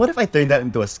I thought, what if I turned that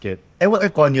into a skit? And what are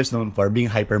Konyo's known for? Being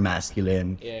hyper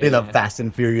masculine. Yeah, They love yeah. Fast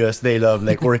and Furious. They love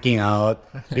like working out.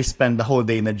 They spend the whole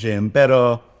day in the gym.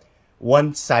 Pero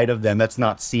one side of them that's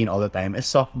not seen all the time is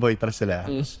soft boy para sila.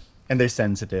 And they're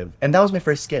sensitive. And that was my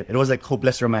first skit. It was like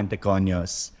hopeless romantic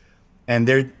Konyos. And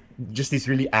they're just these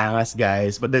really angas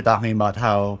guys, but they're talking about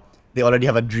how they already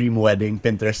have a dream wedding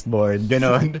Pinterest board,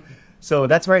 ganon. So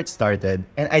that's where it started.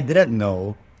 And I didn't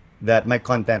know that my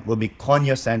content will be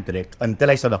Konyo-centric until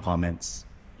I saw the comments.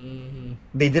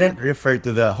 They didn't refer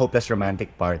to the hopeless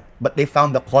romantic part, but they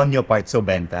found the Konyo part so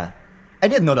benta. I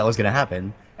didn't know that was gonna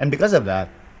happen. And because of that,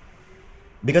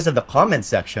 because of the comment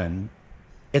section,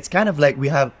 it's kind of like we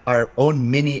have our own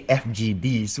mini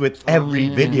FGDs with every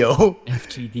video.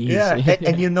 FGDs. Yeah,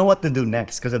 and you know what to do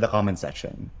next because of the comment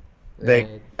section. Like,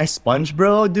 Right. I sponge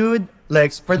bro, dude.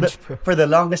 Like Sponge bro. for the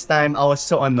longest time, I was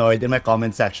so annoyed in my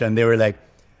comment section. They were like,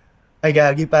 "Ay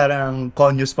gagi, parang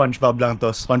Konyo SpongeBob lang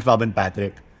to, SpongeBob and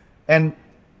Patrick." And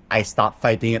I stopped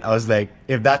fighting it. I was like,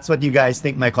 if that's what you guys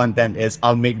think my content is,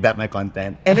 I'll make that my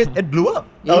content. And it blew up.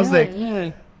 I was like,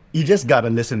 yeah. you just gotta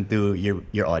listen to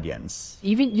your audience.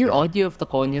 Even your audio of the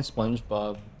Konyo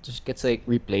SpongeBob just gets like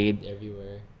replayed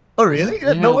everywhere. Oh really?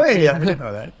 No way. I didn't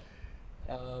know that.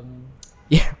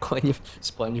 Yeah, Konyo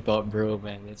SpongeBob, bro,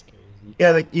 man, that's crazy.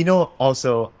 Yeah, like, you know,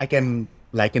 also, I can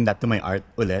liken that to my art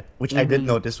ulit, which I did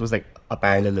notice was like a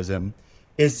parallelism,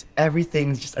 is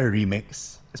everything's just a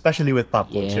remix, especially with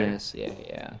pop culture. Yes,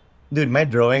 yeah. Dude, my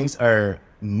drawings are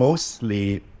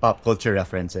mostly pop culture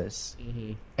references.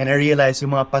 And I realized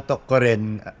yung mga patok ko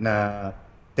rin na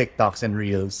TikToks and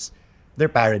Reels, they're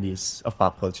parodies of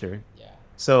pop culture. Yeah.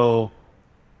 So,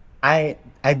 I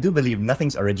do believe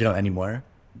nothing's original anymore,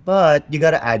 but you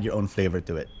gotta add your own flavor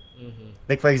to it.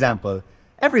 Like, for example,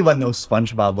 everyone knows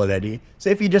SpongeBob already. So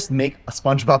if you just make a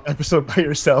SpongeBob episode by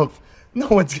yourself, no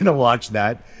one's gonna watch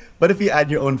that. But if you add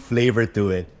your own flavor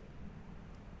to it,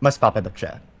 mas papatak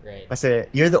siya. Right. Kasi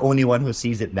you're the only one who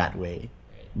sees it that way.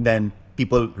 Right. Then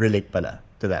people relate pala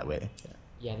to that way.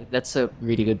 Yeah, that's a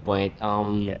really good point.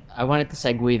 I wanted to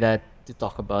segue that to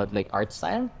talk about like art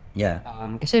style. Yeah.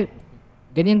 Kasi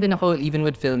ganyan din ako even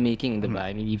with filmmaking, diba?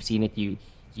 I mean, you've seen it, you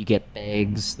get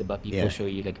pegs, diba? People Yeah. show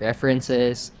you like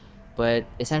references. But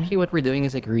essentially what we're doing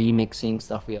is like remixing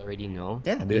stuff we already know.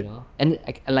 Yeah, you dude. know? And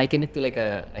I liken it to like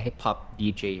a hip hop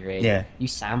DJ, right? Yeah. You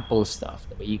sample stuff,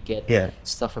 diba? You get Yeah.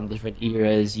 stuff from different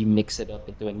eras, you mix it up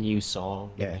into a new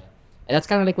song. Yeah. diba? And that's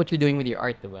kind of like what you're doing with your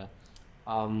art, diba?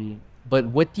 But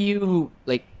what do you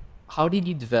like? How did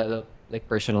you develop like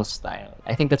personal style?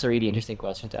 I think that's a really interesting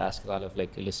question to ask a lot of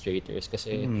like illustrators because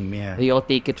yeah. they all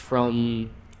take it from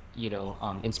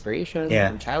inspiration Yeah.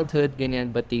 from childhood,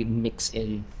 ganyan, but they mix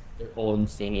in their own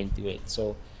thing into it.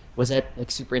 So was that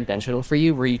like super intentional for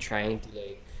you? Were you trying to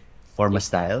like Form a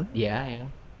style. yeah.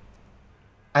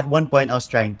 At one point, I was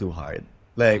trying too hard.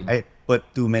 Like, I put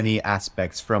too many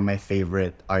aspects from my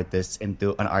favorite artists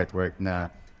into an artwork na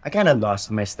I kind of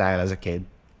lost my style as a kid.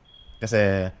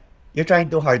 Kasi you're trying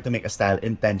too hard to make a style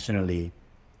intentionally.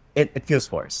 It feels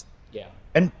forced. Yeah.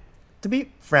 And to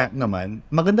be frank naman,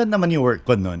 maganda naman yung work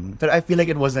ko nun. But I feel like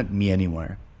it wasn't me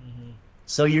anymore.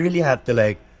 So you really have to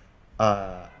like,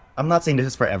 I'm not saying this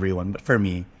is for everyone, but for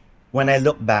me, when I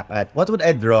look back at what would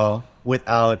I draw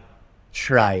without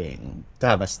trying to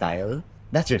have a style,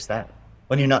 that's your style.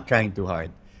 When you're not trying too hard.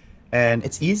 And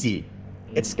it's easy.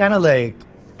 It's kind of like,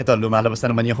 ito, lumalabas na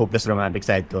naman yung hopeless romantic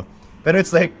side ko. Pero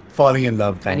it's like falling in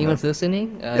love kind Anyone's of.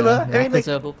 listening? Diba? I mean, like-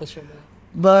 a hopeless romantic.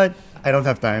 But I don't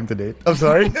have time to date. I'm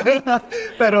sorry.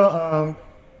 Pero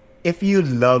if you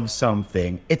love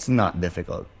something, it's not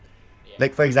difficult.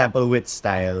 Like for example, with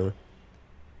style,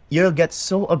 you'll get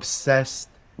so obsessed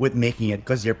with making it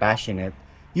because you're passionate.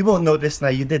 You won't notice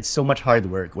that you did so much hard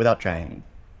work without trying.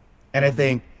 And I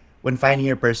think when finding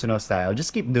your personal style,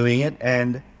 just keep doing it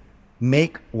and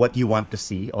make what you want to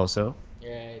see also.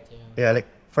 Right, yeah. Yeah, like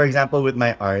for example, with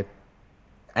my art,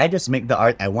 I just make the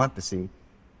art I want to see.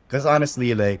 Because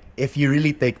honestly, like if you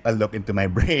really take a look into my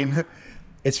brain,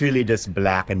 it's really just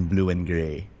black and blue and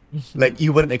gray. Like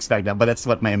you wouldn't expect that, but that's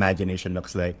what my imagination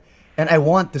looks like. And I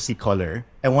want to see color.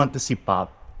 I want to see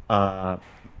pop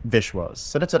visuals.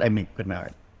 So that's what I make with my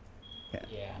art.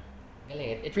 Yeah.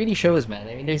 Galing. It really shows, man.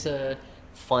 I mean, there's a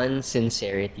fun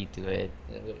sincerity to it,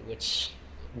 which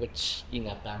you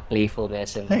know, parang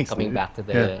playfulness and Thanks, coming dude. back to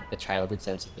Yeah. the childhood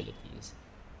sensibilities.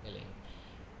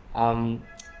 Galing.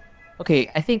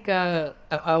 Okay, I think I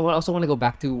also want to go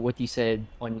back to what you said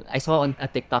on. I saw on a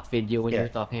TikTok video when you Yeah.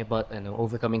 were talking about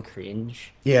overcoming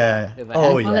cringe. Yeah. Diba?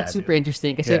 Oh, I found yeah. that super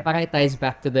interesting kasi Yeah. parang it ties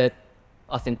back to that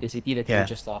authenticity that you Yeah.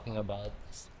 were just talking about.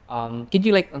 Could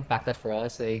you like unpack that for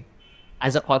us? Like,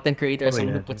 as a content creator, as Oh,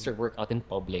 someone yeah. who puts their work out in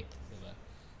public. Diba?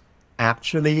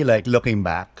 Actually, like looking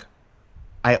back,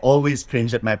 I always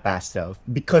cringe at my past self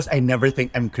because I never think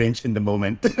I'm cringe in the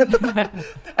moment.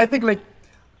 I think like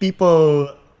people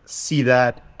see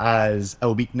that as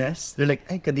a weakness. They're like,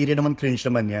 ay, kadiri naman cringe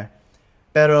naman niya.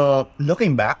 Pero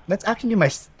looking back, that's actually my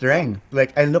strength.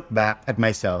 Like I look back at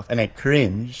myself and I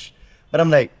cringe, but I'm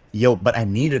like, yo, but I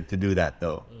needed to do that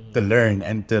though, to learn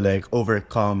and to like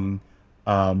overcome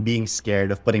being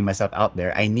scared of putting myself out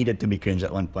there. I needed to be cringe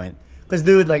at one point. Because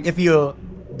dude, like if you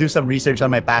do some research on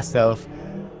my past self,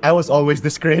 I was always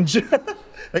this cringe,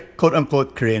 like quote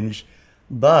unquote cringe.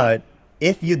 But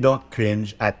if you don't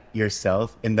cringe at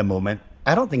yourself in the moment,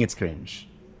 I don't think it's cringe.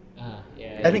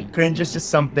 Yeah. I think cringe is just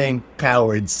something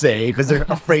cowards say because they're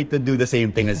afraid to do the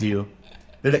same thing as you.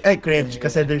 They're like, I cringe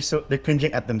kasi they're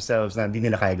cringing at themselves na hindi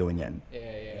nila kaya gawin yan.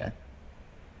 Yeah.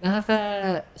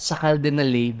 Nakakasakal din na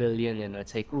label yun, you know.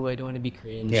 It's like, oh, I don't want to be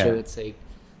cringe. Yeah. So it's like,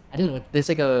 I don't know, there's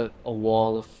like a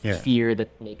wall of Yeah. fear that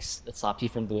stops you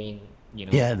from doing, you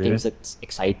know, Yeah, things dude. that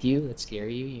excite you, that scare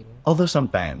you, you know. Although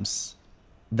sometimes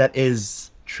that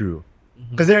is true.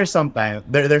 Because there's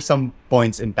some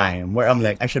points in time where I'm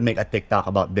like, I should make a TikTok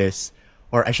about this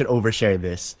or I should overshare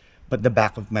this. But the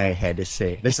back of my head is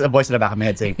saying, there's a voice in the back of my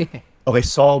head saying, okay,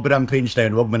 sobrang cringe na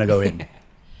yun, wag mo na gawin.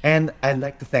 And I'd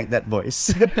like to thank that voice.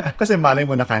 Kasi malay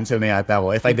mo na cancel na yata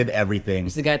ako if I did everything.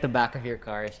 It's the guy at the back of your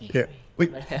car. Yeah.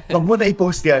 Wait, wag mo na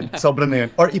i-post yan. Sobrang na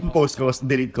yun. Or i-post ko,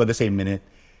 delete ko the same minute.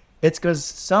 It's because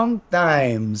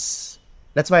sometimes,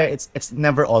 that's why it's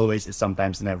never always, it's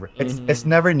sometimes never. It's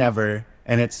never never,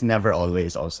 and it's never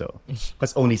always also.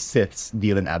 Because only Siths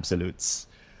deal in absolutes.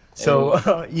 So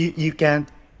you can't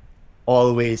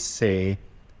always say,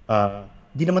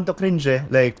 di naman to cringe eh.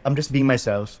 Like, I'm just being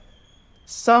myself.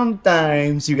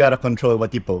 sometimes you gotta control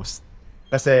what you post.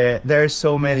 Kasi there are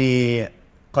so many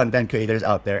content creators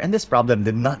out there, and this problem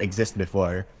did not exist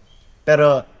before.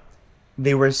 Pero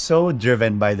they were so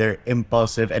driven by their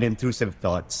impulsive and intrusive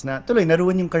thoughts na tuloy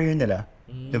naruin yung career nila.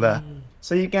 Diba?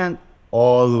 So you can't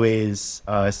always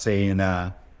say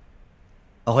na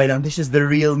okay lang, this is the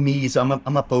real me, so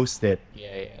I'm post it.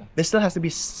 Yeah. There still has to be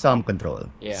some control.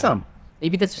 Yeah. Some.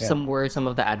 Maybe that's where some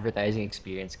of the advertising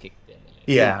experience kicked in. Like,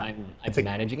 Yeah. I'm It's like-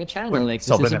 managing a channel. Like,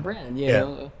 this is a supplement. brand, you Yeah.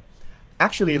 know?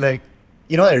 Actually, like,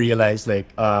 you know, I realized,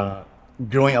 like,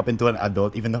 growing up into an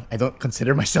adult, even though I don't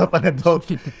consider myself an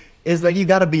adult, is like you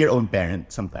gotta be your own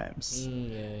parent sometimes.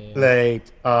 Like,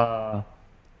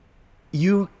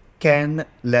 you can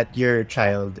let your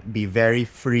child be very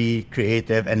free,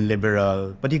 creative, and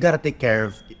liberal, but you gotta take care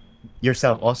of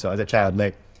yourself also as a child.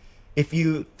 Like, if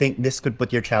you think this could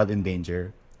put your child in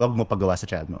danger, wag mo pagawa sa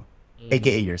child mo,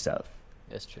 aka yourself.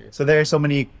 That's true. So there are so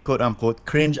many quote unquote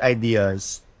cringe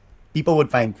ideas. People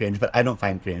would find cringe, but I don't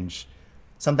find cringe.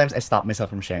 Sometimes I stop myself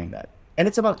from sharing that. And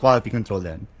it's about quality control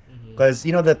then. Because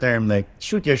you know the term like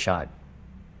shoot your shot.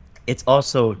 It's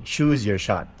also choose your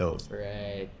shot though.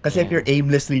 Right. Because if you're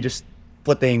aimlessly just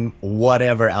putting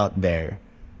whatever out there,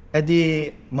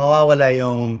 edi mawawala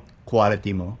yung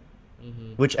quality mo.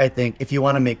 Which I think if you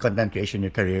want to make content creation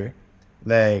your career,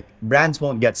 like brands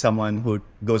won't get someone who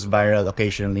goes viral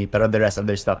occasionally, but the rest of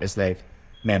their stuff is like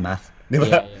meh.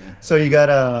 Yeah. So you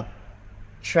gotta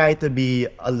try to be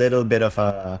a little bit of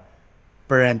a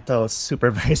parental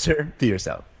supervisor to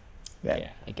yourself.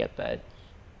 Yeah, I get that.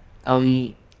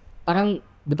 Parang,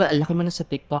 di ba, laki mo na sa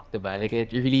TikTok, di ba? Like,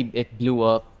 it blew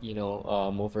up, you know,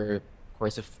 over the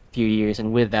course of a few years.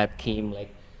 And with that came,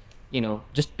 like, you know,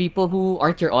 just people who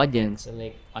aren't your audience and,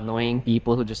 like, annoying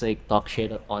people who just, like, talk shit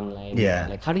online. Yeah.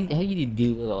 Like, how do you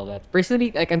deal with all that?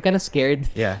 Personally, like, I'm kind of scared.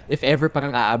 Yeah. If ever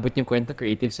parang aabot yung kwento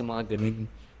creative sa mga ganun.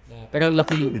 Pero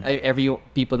luckily, every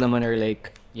people naman are,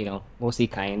 like, you know, mostly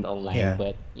kind online. Yeah.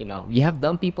 But, you know, you have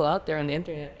dumb people out there on the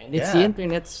internet. And it's the Yeah.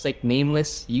 internet's, like,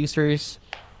 nameless users,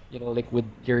 you know, like, with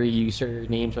your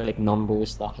usernames or, like,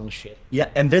 numbers talking shit.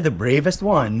 Yeah, and they're the bravest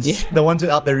ones. Yeah. The ones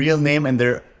without their real name and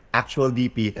their actual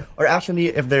DP. Or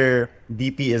actually, if their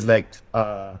DP is like,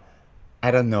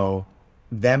 I don't know,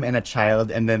 them and a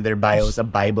child, and then their bio is a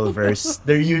Bible verse,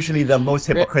 they're usually the most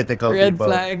hypocritical Red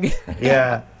people. flag.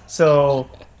 Yeah.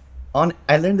 So,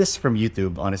 I learned this from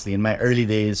YouTube, honestly. In my early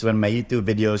days, when my YouTube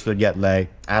videos would get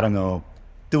like, I don't know,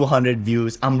 200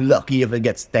 views. I'm lucky if it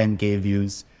gets 10K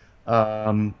views.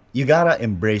 You gotta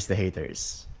embrace the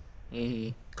haters.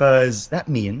 Because that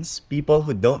means people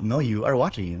who don't know you are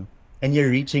watching you. And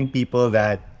you're reaching people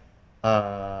that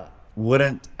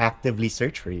wouldn't actively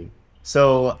search for you.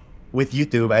 So with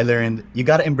YouTube, I learned you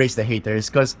gotta embrace the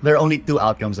haters because there are only two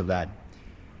outcomes of that.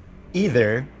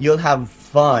 Either you'll have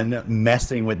fun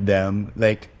messing with them,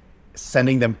 like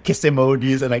sending them kiss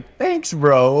emojis and like, thanks,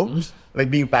 bro. Like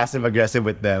being passive aggressive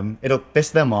with them. It'll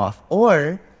piss them off.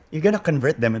 Or you're gonna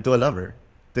convert them into a lover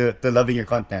to loving your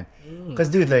content. Because,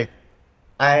 dude, like,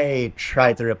 I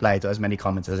try to reply to as many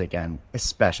comments as I can,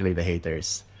 especially the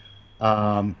haters.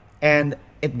 And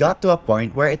it got to a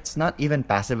point where it's not even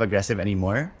passive aggressive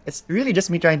anymore. It's really just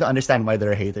me trying to understand why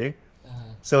they're a hater.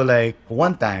 So, like,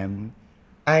 one time,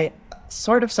 I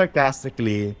sort of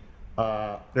sarcastically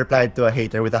replied to a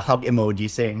hater with a hug emoji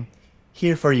saying,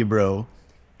 "Here for you, bro,"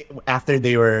 after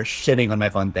they were shitting on my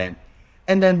content.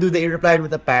 And then they replied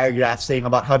with a paragraph saying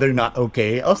about how they're not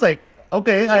okay. I was like,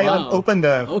 okay, I opened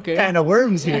the can of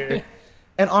worms here.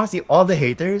 And honestly, all the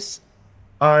haters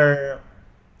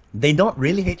they don't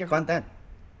really hate your content.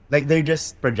 Like, they're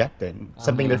just projecting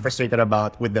something they're frustrated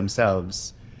about with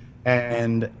themselves.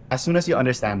 And as soon as you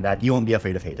understand that, you won't be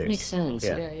afraid of haters. Makes sense.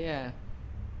 Yeah. Yeah.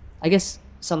 I guess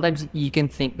sometimes you can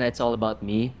think that it's all about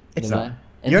me. It's diba? not.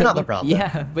 And You're then- not the problem.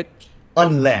 Yeah, but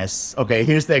Unless, okay,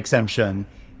 here's the exemption.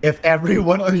 If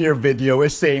everyone on your video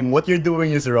is saying what you're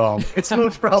doing is wrong, it's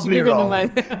most probably Siguro wrong.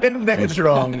 naman. Then it's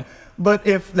wrong. But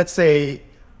if, let's say,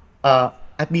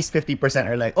 at least 50%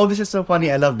 are like, oh, this is so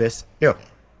funny, I love this, you're okay.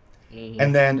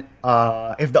 And then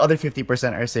if the other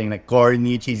 50% are saying like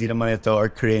corny, cheesy naman ito, or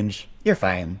cringe, you're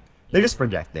fine. They're just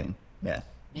projecting. Yeah.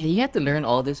 man, you have to learn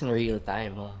all this in real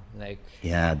time. Huh? Like,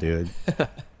 Yeah, dude.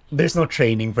 There's no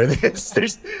training for this.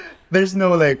 There's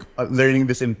no like learning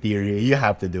this in theory. You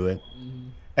have to do it.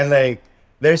 And like,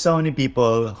 there's so many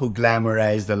people who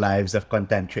glamorize the lives of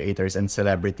content creators and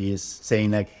celebrities,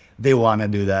 saying like they want to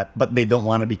do that, but they don't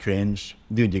want to be cringe.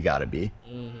 Dude, you gotta be.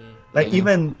 Like,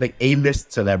 even like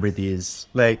A-list celebrities.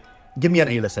 Like, give me an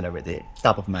A-list celebrity,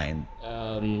 top of mind.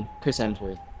 Chris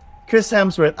Hemsworth. Chris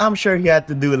Hemsworth. I'm sure he had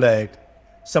to do like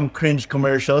some cringe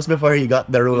commercials before he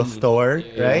got the role of Thor,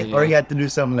 yeah, right? yeah. Or he had to do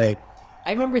some like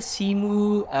I remember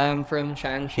Simu from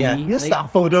Shang-Chi. yeah, his Like,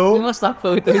 stock photo. yung mga stock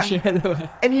photos siya, diba?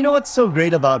 And you know what's so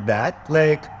great about that?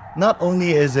 Like, not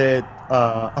only is it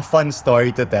a fun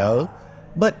story to tell,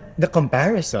 but the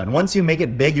comparison. Once you make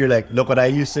it big, you're like, look what I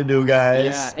used to do,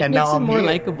 guys. Yeah, it and makes now him I'm more here.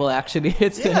 likable, actually.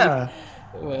 It's Yeah.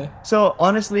 like, So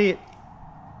honestly,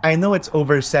 I know it's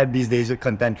oversaid these days with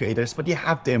content creators, but you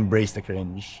have to embrace the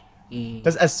cringe.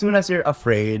 Because as soon as you're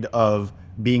afraid of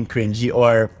being cringy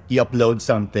or you upload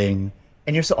something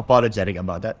and you're so apologetic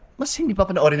about that, mas hindi pa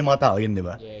panoorin ng mga tao yun, di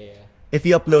ba? yeah. If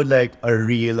you upload like a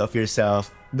reel of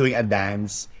yourself doing a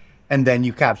dance and then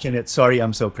you caption it, sorry,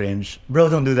 I'm so cringe. Bro,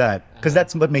 don't do that. Because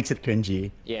that's what makes it cringy.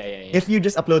 Yeah. If you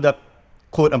just upload a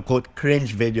quote unquote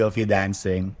cringe video of you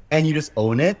dancing and you just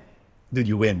own it, dude,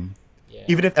 you win. Yeah.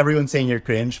 Even if everyone's saying you're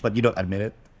cringe but you don't admit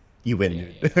it, you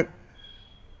win.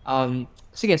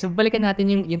 Sige, so balikan natin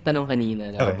yung tanong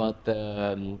kanina Okay.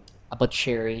 about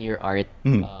sharing your art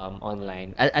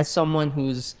online. As someone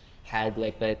who's had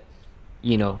like that,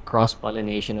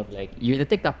 cross-pollination of like, you're the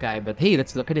TikTok guy, but hey,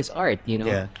 let's look at his art,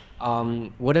 Yeah.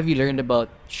 What have you learned about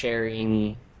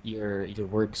sharing your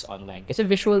works online? Kasi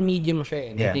visual medium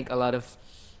siya, and I Yeah. think a lot of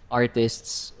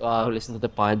artists who listen to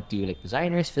the pod, to like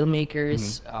designers,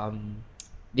 filmmakers,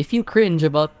 they feel cringe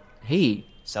about, hey,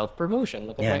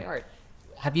 self-promotion, look at Yeah. my art.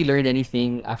 Have you learned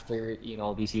anything after,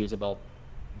 all these years about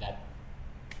that,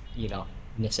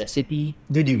 necessity?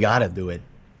 Dude, you gotta do it.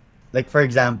 Like, for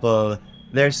example,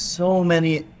 there's so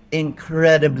many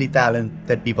incredibly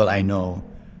talented people I know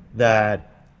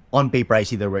that on paper I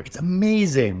see their work. It's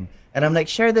amazing. And I'm like,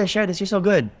 share this, you're so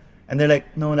good. And they're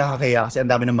like, no, nakakaya kasi ang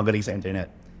dami ng magaling sa internet.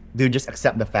 Dude, just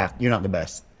accept the fact you're not the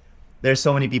best. There's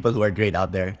so many people who are great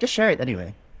out there. Just share it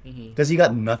anyway. Because you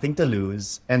got nothing to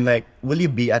lose. And like, will you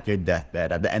be at your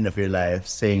deathbed at the end of your life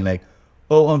saying like,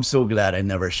 oh, I'm so glad I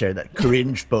never shared that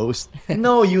cringe post.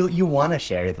 No, you want to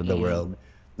share it with the world.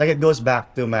 Like it goes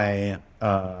back to my,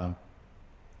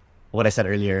 what I said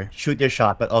earlier, shoot your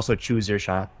shot, but also choose your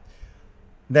shot.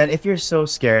 Then if you're so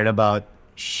scared about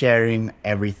sharing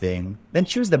everything, then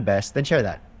choose the best, then share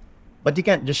that. But you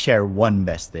can't just share one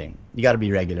best thing. You got to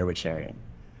be regular with sharing.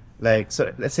 Like,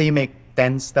 so let's say you make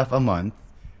 10 stuff a month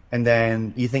and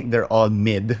then you think they're all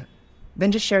mid,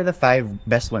 then just share the 5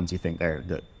 best ones you think are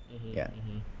good. Yeah.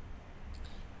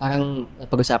 Parang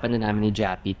pag-usapan na namin ni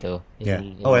Jappy to. Yeah.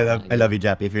 Oh, I love you,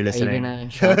 Jappy, if you're Are you listening. gonna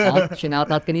shout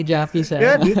out ka ni Jappy sa...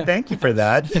 Yeah, dude, thank you for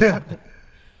that.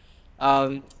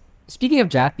 Speaking of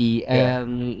Jappy,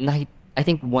 Yeah. I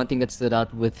think one thing that stood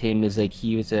out with him is like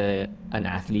he was an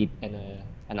athlete and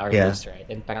an artist, right?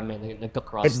 And parang may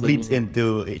nagka-cross. It bleeds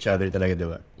into each other talaga,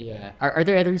 diba? Yeah. Are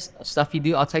there other stuff you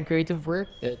do outside creative work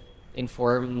that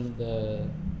inform the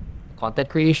content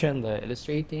creation, the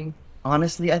illustrating?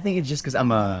 Honestly, I think it's just because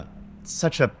I'm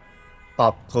such a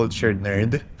pop culture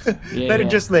nerd Yeah, that yeah. it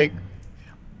just like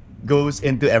goes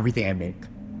into everything I make.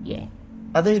 Yeah.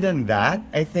 Other than that,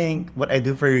 I think what I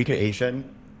do for recreation,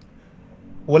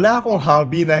 wala akong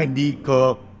hobby na hindi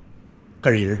ko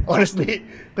career, honestly.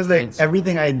 Because like It's-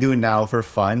 everything I do now for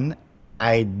fun,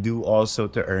 I do also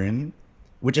to earn,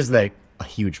 which is like a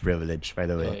huge privilege, by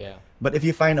the way. Oh, yeah. But if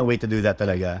you find a way to do that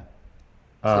talaga,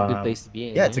 It's a good place to be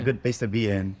in. yeah, it's a good place to be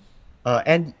in.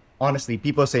 And honestly,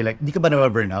 people say like, di ka ba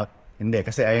burn out? Hindi,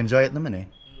 kasi I enjoy it naman eh.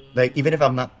 Like, even if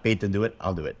I'm not paid to do it,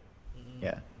 I'll do it.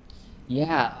 Yeah.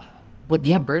 Yeah. But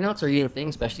yeah, burnouts are a real thing,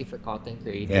 especially for content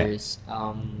creators.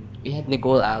 We had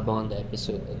Nicole Alba on the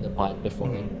episode in the pod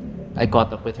before, and I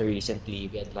caught up with her recently.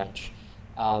 We had lunch.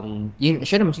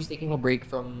 Siya naman, she's taking a break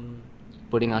from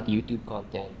putting out YouTube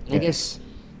content. And I Yeah. guess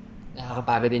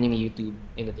nakakapagod din yung YouTube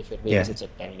in a different way Yeah. because it's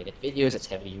like 10-minute videos, it's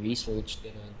heavily researched,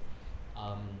 ganun.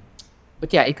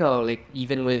 But yeah, ikaw, like,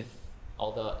 even with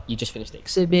all you just finished the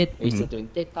exhibit, are you still doing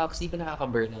TikToks, di ba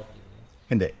nakaka-burnout yun?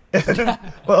 Hindi.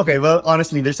 Well,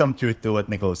 honestly, there's some truth to what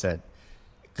Nicole said.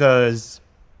 Because,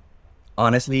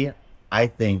 honestly, I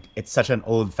think it's such an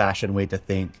old-fashioned way to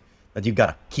think that you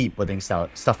gotta keep putting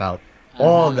stuff out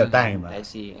all the time. I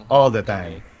see. All the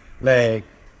time. Like,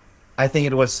 I think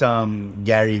it was some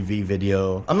Gary V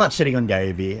video. I'm not shitting on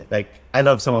Gary V. Like, I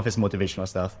love some of his motivational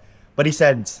stuff. But he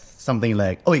said something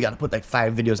like, oh, you gotta put like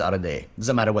 5 videos out a day.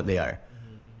 Doesn't matter what they are.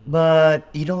 But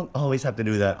you don't always have to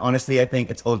do that. Honestly, I think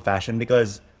it's old-fashioned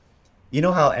because you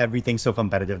know how everything's so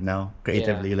competitive now,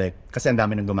 creatively. Like, kasi ang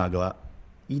dami nang gumagawa.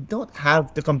 You don't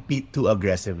have to compete too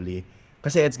aggressively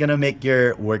kasi it's gonna make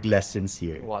your work less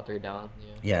sincere. Water down.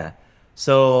 Yeah. Yeah.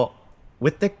 So,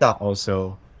 with TikTok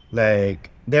also, like,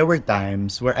 there were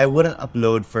times where I wouldn't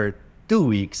upload for 2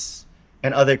 weeks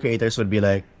and other creators would be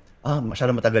like,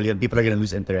 masyado matagal yun. People are gonna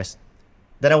lose interest.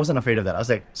 Then I wasn't afraid of that. I was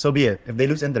like, so be it. If they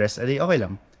lose interest, edi okay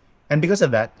lang. And because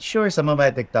of that, sure, some of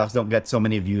my TikToks don't get so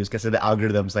many views because the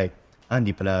algorithm's like,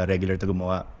 hindi pala regular to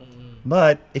gumawa.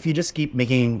 But if you just keep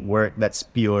making work that's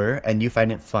pure and you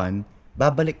find it fun,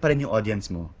 babalik pa rin yung audience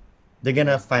mo. They're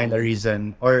gonna find a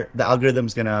reason, or the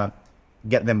algorithm's gonna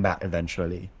get them back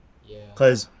eventually. Yeah.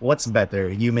 Because what's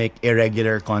better? You make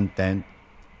irregular content.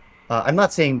 I'm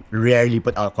not saying rarely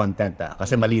put out content,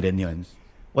 kasi mali rin yun.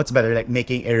 What's better, like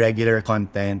making irregular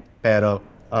content, pero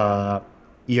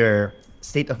your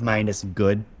state of mind is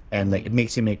good and like it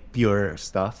makes you make pure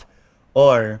stuff,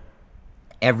 or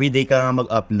everyday ka nga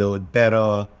mag-upload,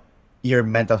 pero your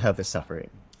mental health is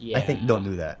suffering. I think don't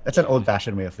do that. That's an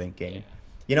old-fashioned way of thinking.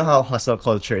 You know how hustle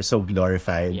culture is so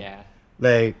glorified? Yeah.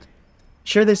 Like,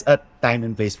 sure, there's a time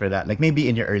and place for that. Like, maybe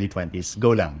in your early 20s,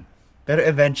 go lang. Pero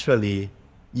eventually,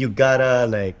 you gotta,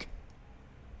 like,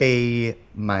 pay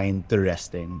mind to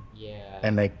resting. Yeah.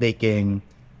 And, like, taking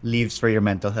leaves for your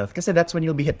mental health. Kasi that's when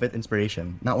you'll be hit with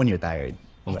inspiration, not when you're tired.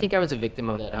 I think I was a victim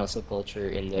of that hustle culture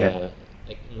in the Yeah.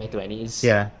 like in my 20s.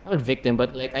 Yeah. Not a victim,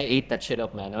 but like I ate that shit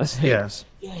up, man. I was like, Yeah.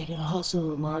 yeah, I gotta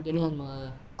hustle,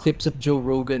 mga clips of Joe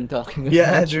Rogan talking about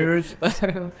Yeah, shit. dude.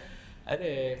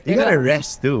 You You gotta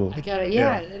rest, too. I gotta,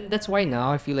 yeah, and that's why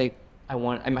now I feel like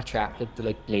I'm attracted to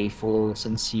like playful,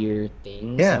 sincere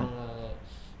things. Yeah. I'm,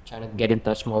 trying to get in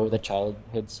touch more with the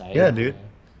childhood side. Yeah, dude.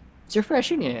 It's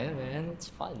refreshing, yeah, man. It's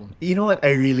fun. You know what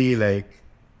I really, like,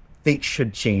 think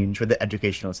should change with the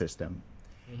educational system?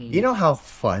 You know how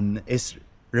fun is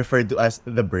referred to as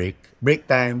the break? Break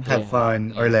time, have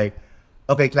fun, or like,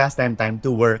 okay, class time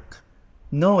to work.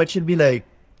 No, it should be like,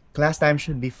 class time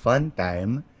should be fun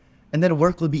time, and then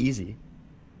work will be easy,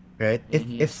 right?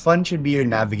 If fun should be your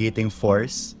navigating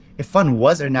force, if fun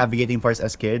was our navigating force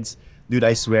as kids, dude,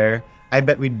 I swear, I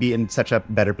bet we'd be in such a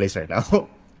better place right now,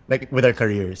 like with our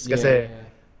careers. Kasi,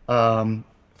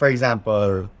 for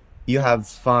example, you have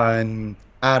fun,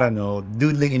 I don't know,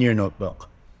 doodling in your notebook.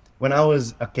 When I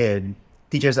was a kid,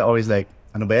 teachers are always like,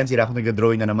 ano ba yan? Sira ako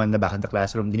nag-drawing na naman na back in the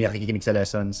classroom, hindi nakikinig sa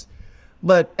lessons.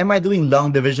 But am I doing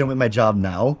long division with my job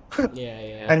now?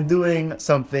 Yeah. I'm doing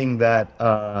something that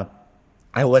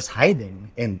I was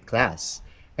hiding in class.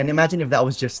 And imagine if that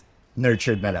was just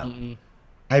nurtured na lang.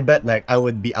 I bet like I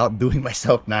would be outdoing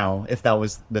myself now if that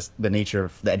was the nature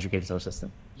of the educational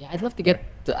system. Yeah, I'd love to get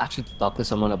to actually talk to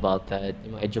someone about that,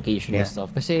 yung mga educational Yeah. stuff.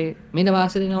 Kasi may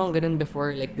nabasa din ako ganun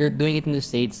before, like they're doing it in the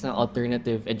States na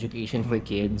alternative education for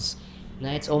kids.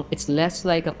 Na it's less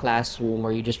like a classroom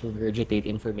where you just regurgitate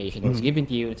information that's given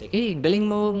to you. It's like, hey, galing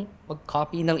mo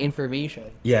mag-copy ng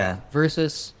information. Yeah.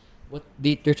 Versus what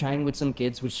they're trying with some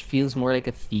kids, which feels more like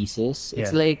a thesis. It's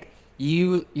Yeah. like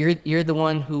you're the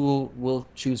one who will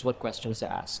choose what questions to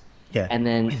ask. Yeah. And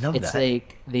then I love it's that.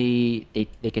 like they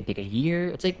can take a year.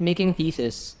 It's like making a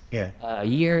thesis. Yeah. A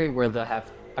year where they'll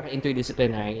have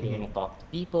interdisciplinary. They're gonna talk to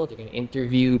people. They're gonna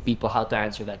interview people how to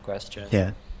answer that question.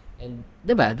 Yeah. And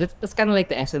diba, that's kind of like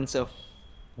the essence of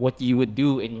what you would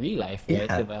do in real life, right?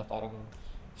 Yeah. Diba? Parang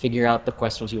figure out the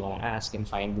questions you want to ask and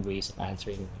find ways of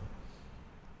answering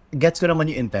them. Gets ko naman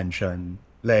yung intention,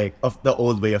 like, of the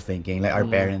old way of thinking. Like, our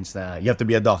parents na, you have to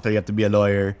be a doctor, you have to be a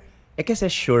lawyer. Eh, kasi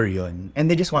sure yun.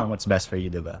 And they just want what's best for you,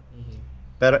 diba?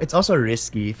 Pero it's also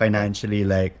risky financially,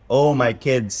 like, oh, my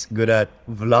kid's good at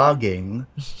vlogging.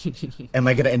 Am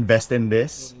I gonna invest in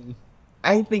this?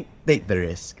 I think take the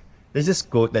risk. There's this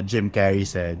quote that Jim Carrey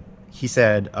said. He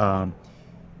said,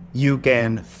 you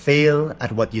can fail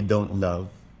at what you don't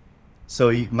love. So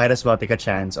you might as well take a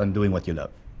chance on doing what you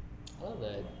love. I love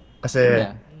that. Kasi,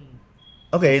 Yeah.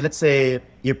 okay, let's say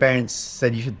your parents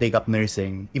said you should take up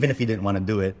nursing, even if you didn't want to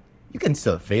do it. You can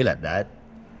still fail at that.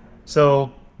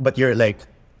 So, but you're like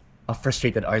a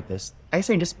frustrated artist. I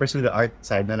say just pursue the art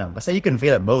side na lang. Kasi you can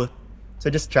fail at both. So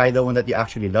just try the one that you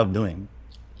actually love doing.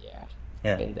 Yeah.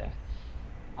 Yeah. Ganda.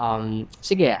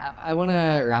 Sige, I want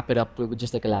to wrap it up with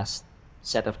just like a last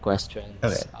set of questions.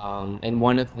 Okay. And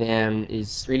one of them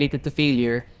is related to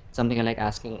failure, something I like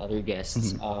asking other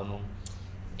guests.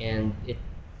 And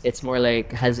it's more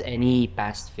like, has any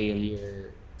past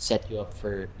failure set you up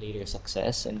for later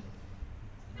success? And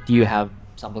do you have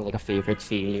something like a favorite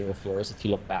failure of yours that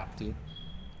you look back to?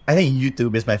 I think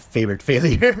YouTube is my favorite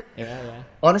failure. Yeah.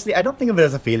 Honestly, I don't think of it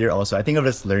as a failure also. I think of it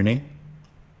as learning.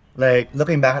 Like,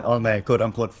 looking back at all my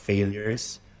quote-unquote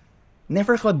failures,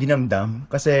 never ko dinamdam.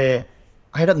 Kasi,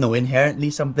 I don't know, inherently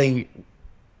something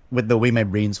with the way my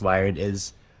brain's wired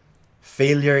is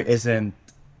failure isn't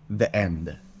the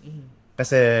end.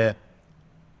 Kasi,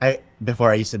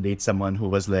 before I used to date someone who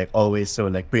was like always so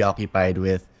like preoccupied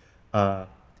with,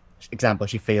 example,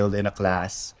 she failed in a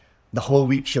class. The whole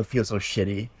week she'll feel so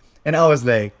shitty. And I was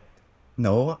like,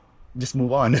 no, just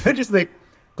move on. Just like,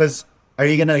 because are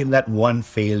you gonna let one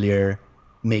failure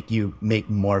make you make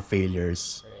more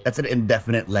failures? That's an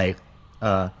indefinite, like,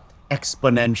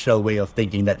 exponential way of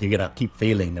thinking that you're gonna keep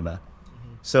failing, diba?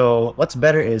 So what's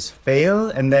better is fail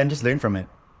and then just learn from it.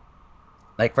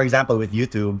 Like, for example, with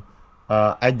YouTube,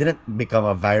 I didn't become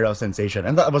a viral sensation,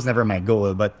 and that was never my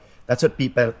goal. But that's what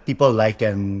people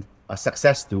liken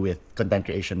success to with content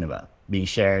creation, diba? Being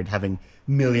shared, having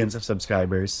millions of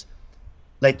subscribers.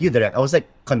 Like you, Direk, I was like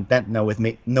content now with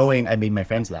knowing I made my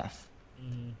friends laugh,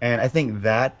 and I think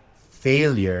that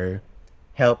failure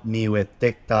helped me with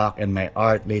TikTok and my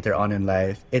art later on in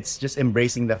life. It's just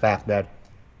embracing the fact that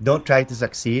don't try to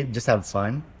succeed, just have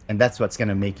fun, and that's what's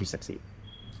gonna make you succeed.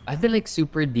 I've been like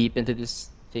super deep into this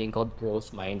thing called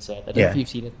growth mindset. I don't know Yeah. if you've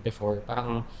seen it before.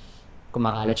 Parang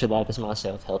kumakalat siya dati sa mga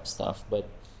self-help stuff. But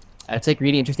it's like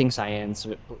really interesting science.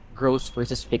 Growth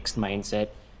versus fixed mindset.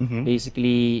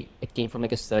 Basically, it came from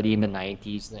like a study in the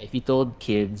 90s. Na if you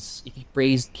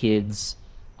praised kids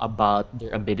about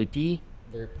their ability,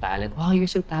 their talent, wow, you're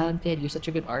so talented, you're such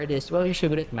a good artist, well, you're so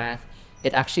good at math,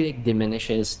 it actually like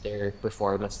diminishes their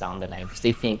performance down the line because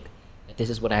they think that this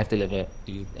is what I have to live up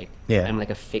to. Like, Yeah. I'm like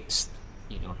a fixed,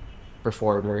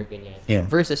 performer. Ganyan. Yeah.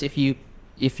 Versus if you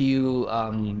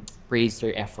praise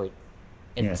their effort,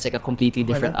 it's like a completely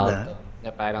different love that. outcome.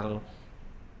 Na parang,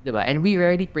 diba? And we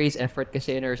rarely praise effort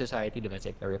kasi in our society, diba? It's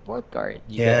like a report card.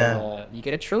 You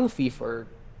get a trophy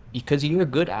because you're a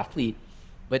good athlete.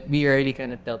 But we rarely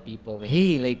kind of tell people,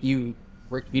 hey, like you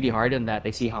worked really hard on that.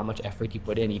 I see how much effort you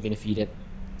put in, even if you didn't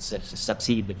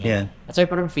succeed. Diba? Yeah. That's why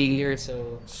parang failure,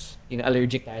 so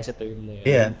allergic tayo sa term na yun.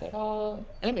 Yeah. Pero,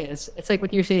 I mean, it's like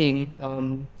what you're saying.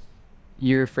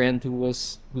 Your friend who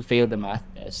failed the math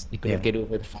test, they couldn't get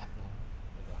over the fact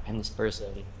that I'm this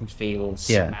person who fails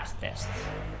math tests.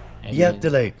 And You have to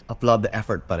like applaud the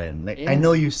effort pa rin. Like, I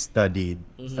know you studied,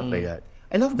 stuff like that.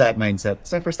 I love that mindset.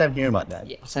 It's my first time hearing about that.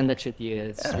 Yeah, I'll send that shit to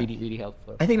you. It's really, really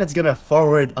helpful. I think that's gonna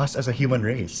forward us as a human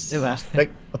race. Diba?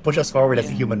 Like, push us forward as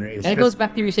a human race. And it goes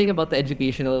back to you saying about the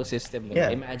educational system. Like,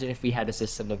 Yeah. imagine if we had a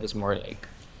system that was more like,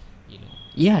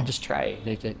 just try.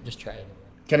 Like, just try.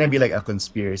 Can I be like a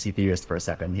conspiracy theorist for a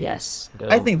second here? Yes.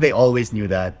 I think they always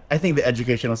knew that. I think the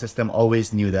educational system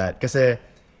always knew that because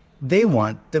they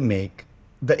want to make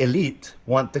the elite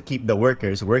want to keep the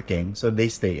workers working so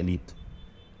they stay elite.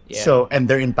 Yeah. So, and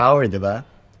they're in power, diba?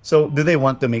 So, do they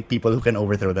want to make people who can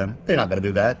overthrow them? They're not gonna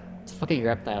do that, It's fucking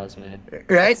reptiles, man.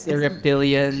 right? The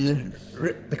reptilian.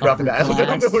 The crocodile.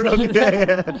 class.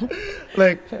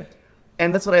 Like,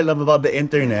 and that's what I love about the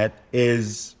internet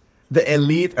is the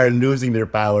elite are losing their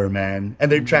power, man,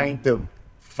 and they're trying to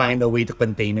find a way to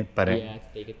contain it, pa rin. Yeah, to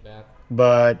take it back.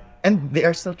 And they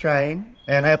are still trying,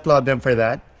 and I applaud them for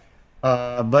that.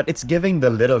 But it's giving the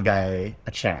little guy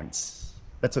a chance.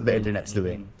 That's what the internet's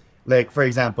doing. Like, for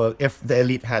example, if the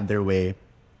elite had their way,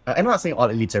 I'm not saying all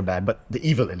elites are bad, but the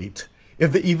evil elite.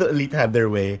 If the evil elite had their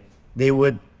way, they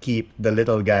would keep the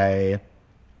little guy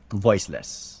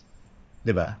voiceless.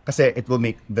 Diba? Kasi it will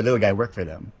make the little guy work for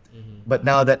them. But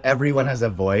now that everyone has a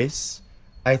voice,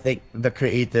 I think the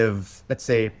let's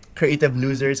say, creative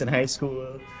losers in high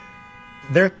school,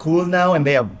 they're cool now and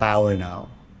they have power now.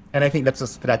 And I think that's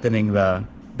just threatening the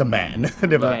man.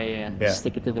 Diba? Yeah.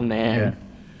 Stick it to the man. Yeah.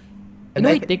 In a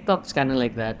way, TikTok's kind of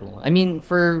like that. No? I mean,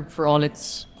 for all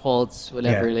its faults,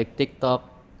 whatever, like TikTok,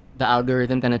 the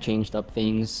algorithm kind of changed up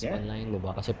things online,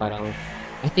 diba? Kasi parang,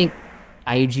 I think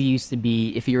IG used to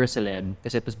be, if you're a celeb,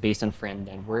 because it was based on friend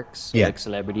networks, so like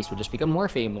celebrities would just become more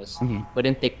famous. But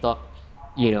in TikTok,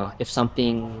 if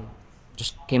something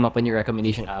just came up on your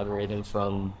recommendation algorithm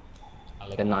from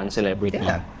like a non-celebrity,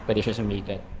 pwede siya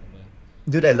sumikat.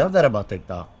 Dude, I love that about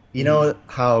TikTok. You know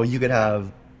how you could have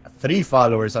 3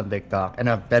 followers on TikTok and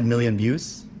have 10 million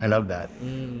views? I love that.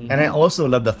 And I also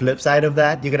love the flip side of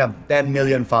that. You could have 10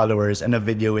 million followers and a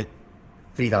video with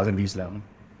 3,000 views lang.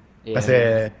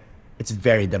 Kasi it's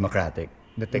very democratic,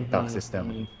 the TikTok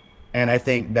system. And I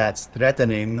think that's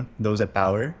threatening those at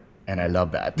power. And I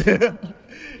love that.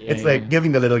 It's like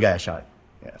giving the little guy a shot.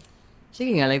 Yeah.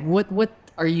 Sige nga, like what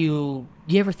do you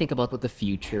ever think about what the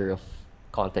future of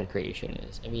content creation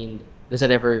is? I mean, does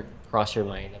that ever cross your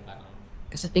mind?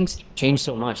 Because things change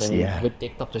so much. I mean, with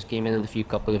TikTok just came in a few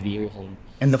couple of years,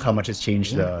 And look how much it's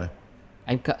changed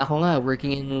ako nga,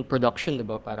 working in production,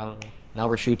 diba? Parang now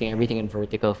we're shooting everything in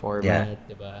vertical format,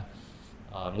 diba?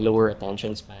 Lower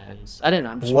attention spans. I don't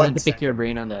know. I'm just wanting to pick your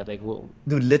brain on that. Like, whoa.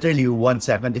 Dude, literally 1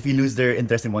 second. If you lose their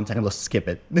interest in 1 second, they'll skip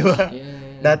it. Diba?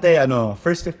 Dati,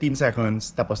 first 15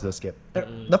 seconds, tapos they'll skip.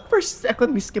 The first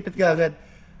second, we skip it kagad.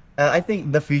 I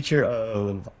think the future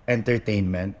of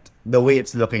entertainment, the way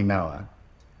it's looking now,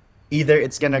 either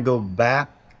it's gonna go back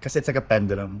because it's like a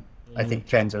pendulum. I think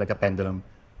trends are like a pendulum.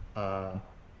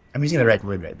 I'm using the right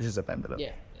word, right? This is a pendulum.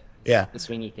 Yeah. Yeah. The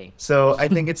swingy thing. So I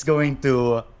think it's going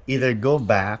to either go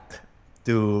back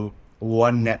to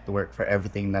one network for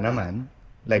everything na naman,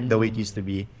 like the way it used to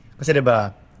be. Kasi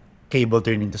diba, cable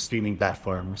turned into streaming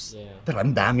platforms. Yeah. Pero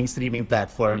ang daming streaming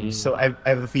platforms. So I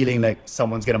have a feeling like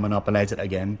someone's gonna monopolize it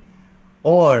again.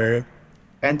 Or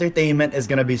entertainment is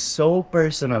gonna be so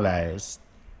personalized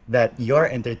that your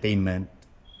entertainment,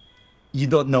 you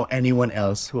don't know anyone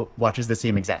else who watches the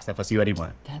same exact stuff as you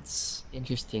anymore. That's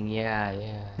interesting. Yeah.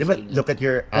 Diba, Actually, look at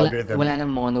your algorithm. Wala nang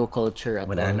monoculture at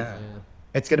Wala all. na. Yeah.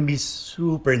 It's gonna be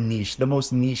super niche, the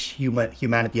most niche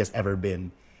humanity has ever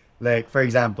been. Like, for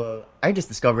example, I just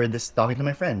discovered this talking to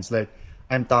my friends. Like,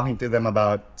 I'm talking to them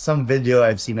about some video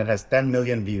I've seen that has 10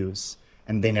 million views,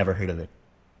 and they never heard of it.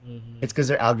 It's because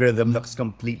their algorithm looks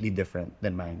completely different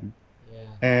than mine. Yeah.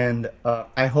 And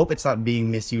I hope it's not being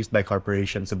misused by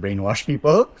corporations to brainwash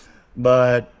people.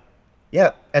 But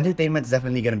yeah, entertainment is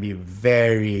definitely gonna be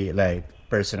very like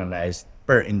personalized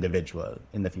per individual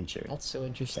in the future. That's so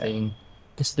interesting.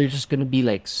 Because there's just gonna be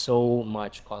like so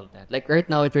much content. Like right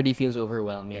now, it already feels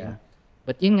overwhelming. Yeah.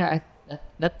 But yun nga,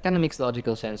 that kind of makes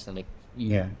logical sense. Na, like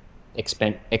you Yeah.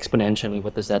 exponentially,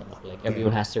 what does that look like?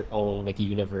 Everyone has their own like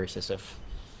universes of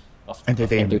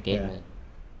Entertainment, entertainment.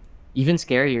 Even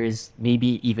scarier is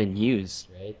maybe even news,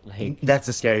 right? Like That's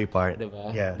the scary part.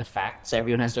 diba? Yeah. The facts.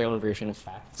 Everyone has their own version of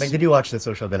facts. Like, did you watch The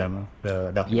Social Dilemma?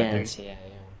 The documentary? yes, yeah.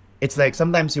 It's like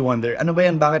sometimes you wonder, ano ba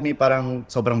yan, bakit may parang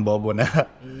sobrang bobo na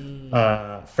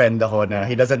friend ako na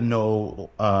he doesn't know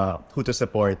who to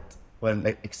support when,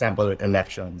 like, example with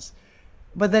elections.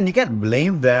 But then you can't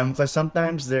blame them because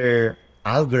sometimes their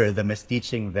algorithm is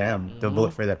teaching them to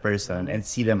vote for that person and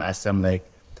see them as some like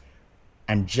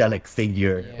angelic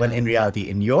figure when in reality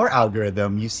in your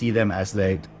algorithm you see them as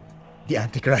like the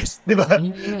Antichrist, diba?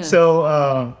 Yeah.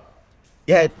 So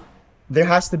there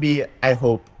has to be, I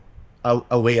hope,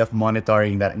 a way of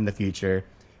monitoring that in the future.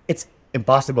 It's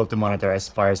impossible to monitor as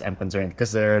far as I'm concerned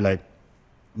because there are like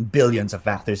billions of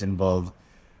factors involved.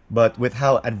 But with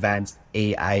how advanced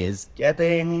AI is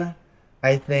getting,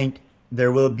 I think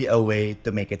there will be a way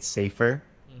to make it safer.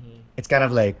 It's kind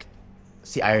of like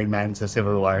see Iron Man sa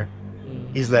Civil War.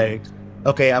 He's like,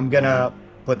 okay, I'm gonna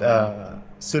put a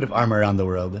suit of armor around the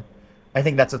world. I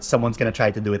think that's what someone's gonna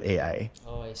try to do with AI.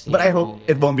 Oh, I see. But I hope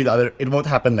it won't be the other. It won't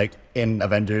happen like in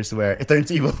Avengers where it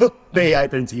turns evil. The AI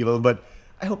turns evil. But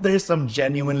I hope there is some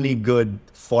genuinely good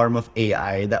form of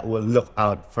AI that will look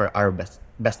out for our best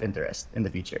interest in the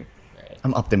future. Right.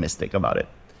 I'm optimistic about it.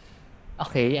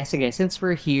 Okay, yes, again, since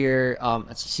we're here,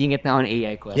 seeing it now in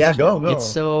AI question. Yeah, go. It's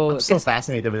so I'm so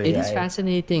fascinated with It AI. is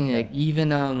fascinating. Like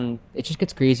even it just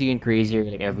gets crazier and crazier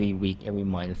like every week, every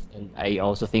month. And I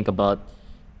also think about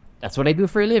that's what I do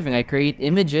for a living. I create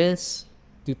images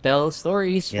to tell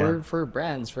stories Yeah. for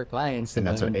brands, for clients. And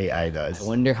that's diba? what AI does. I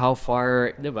wonder how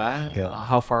far, diba? Yeah.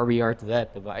 How far we are to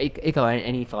that, diba? Ikaw,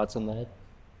 any thoughts on that?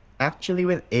 Actually,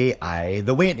 with AI,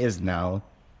 the way it is now,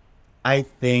 I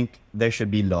think there should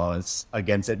be laws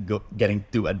against it getting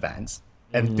too advanced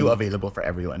and too available for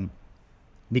everyone.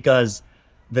 Because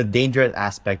the dangerous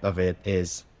aspect of it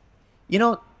is,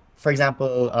 for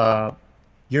example,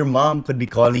 your mom could be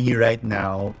calling you right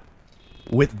now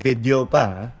with video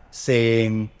pa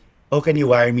saying, oh, can you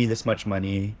wire me this much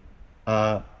money?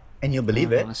 And you'll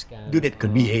believe it. Scam. Dude, it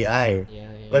could be AI. Yeah.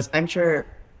 Because I'm sure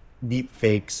deep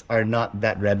fakes are not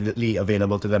that readily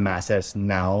available to the masses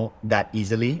now that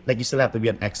easily. Like, you still have to be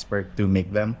an expert to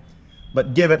make them.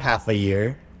 But give it half a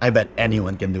year, I bet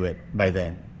anyone can do it by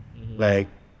then. Like,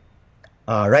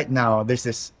 right now, there's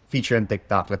this feature on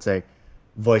TikTok that's like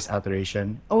voice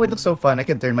alteration. Oh, it looks so fun. I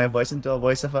can turn my voice into a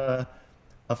voice of a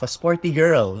sporty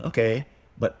girl. Okay.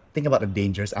 But think about the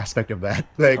dangerous aspect of that.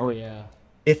 Like, Oh yeah.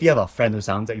 if you have a friend who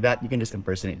sounds like that, you can just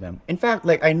impersonate them. In fact,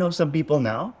 like, I know some people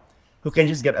now who can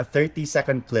just get a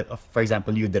 30-second clip of, for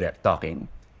example, you direct talking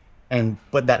and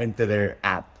put that into their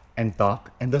app and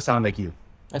talk, and they'll sound like you,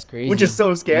 That's crazy. which is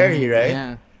so scary, right?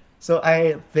 Yeah. So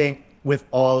I think with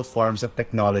all forms of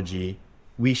technology,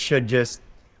 we should just,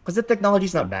 because the technology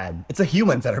is not bad. It's the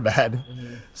humans that are bad.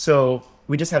 So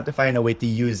we just have to find a way to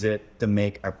use it to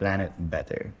make our planet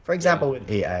better. For example, with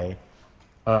AI,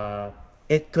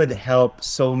 it could help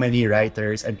so many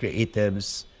writers and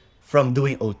creatives from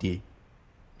doing OT.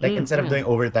 Like, instead of doing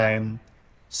overtime,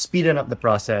 speeding up the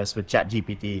process with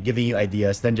ChatGPT, giving you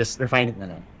ideas, then just refine it na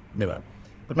lang. Diba?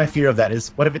 But my fear of that is,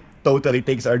 what if it totally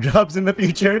takes our jobs in the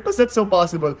future? Because that's so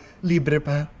possible. Libre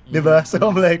pa. Diba? So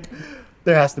I'm like,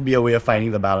 there has to be a way of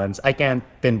finding the balance. I can't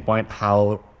pinpoint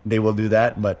how they will do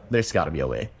that, but there's got to be a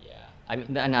way. Yeah. I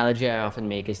mean, the analogy I often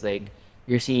make is like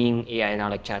you're seeing AI now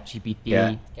like ChatGPT,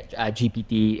 Yeah.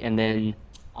 GPT, and then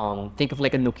think of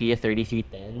like a Nokia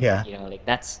 3310. Yeah. You know, like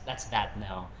that's that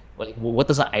now. Like, what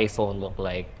does an iPhone look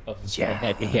like of Yeah.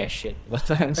 that AI shit?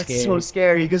 What's I'm That's scared. so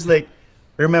scary because, like,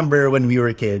 remember when we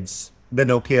were kids, the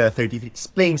Nokia 33,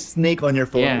 playing Snake on your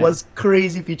phone Yeah. was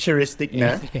crazy futuristic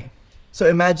na. So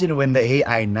imagine when the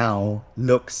AI now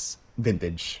looks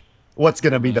vintage. What's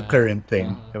gonna be the current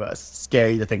thing? Diba?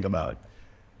 Scary to think about.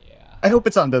 Yeah. I hope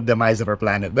it's on the demise of our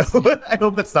planet, though. I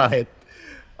hope it's not it.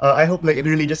 I hope like it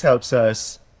really just helps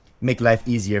us make life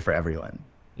easier for everyone.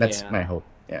 That's Yeah. my hope.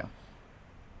 Yeah.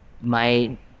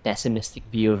 My pessimistic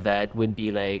view of that would be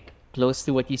like close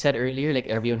to what you said earlier, like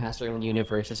everyone has their own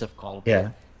universes of content. Yeah.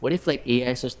 What if like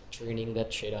AI is just churning that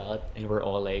shit out and we're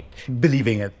all like,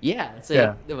 Believing it. yeah, it's like,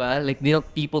 Yeah. diba? Like they don't,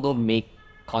 people don't make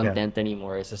content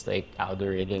anymore. It's just like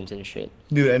algorithms and shit.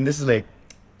 Dude, and this is like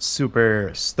super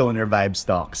stoner vibe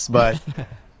stocks, but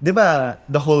diba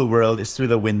the whole world is through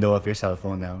the window of your cell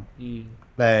phone now.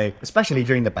 Like, especially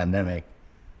during the pandemic.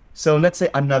 So let's say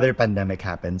another pandemic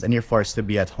happens and you're forced to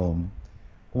be at home.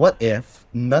 What if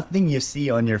nothing you see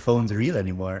on your phone's real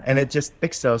anymore and it just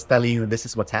pixels telling you this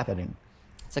is what's happening?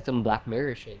 It's like some Black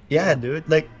Mirror shit. Yeah, dude.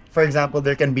 Like, for example,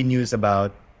 there can be news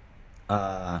about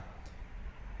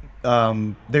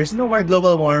there's no more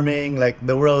global warming, like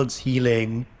the world's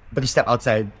healing, but you step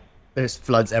outside, there's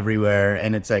floods everywhere,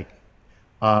 and it's like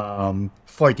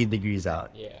 40 degrees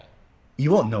out. Yeah. You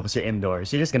won't know because you're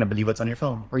indoors. You're just gonna believe what's on your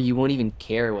phone. Or you won't even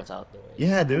care what's outdoors.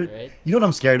 Yeah, dude. Right? You know what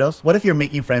I'm scared of? What if you're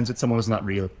making friends with someone who's not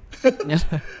real?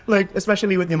 Like,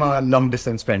 especially with yung mga long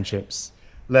distance friendships.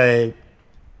 Like,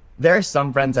 there are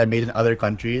some friends I made in other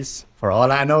countries. For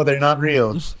all I know, they're not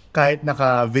real. Kahit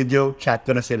naka-video chat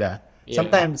ko na sila. Yeah.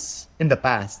 Sometimes, in the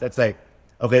past, that's like,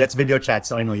 okay, let's video chat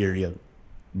so I know you're real.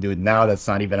 Dude, now that's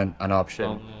not even an option.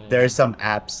 Oh, man. There are some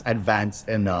apps advanced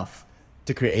enough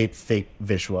to create fake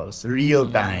visuals. Real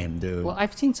time, dude. Well,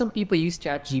 I've seen some people use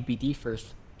ChatGPT for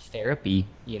therapy,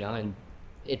 you know, and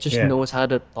it just Yeah. knows how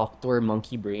to talk to our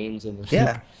monkey brains and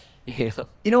Yeah. you know.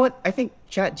 You know what? I think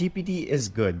ChatGPT is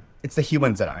good. It's the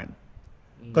humans that aren't.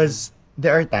 Because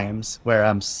there are times where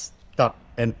I'm stuck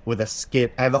with a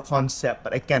skit. I have a concept,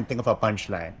 but I can't think of a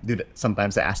punchline. Dude,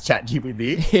 sometimes I ask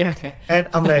ChatGPT. Yeah. And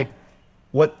I'm like,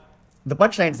 what? The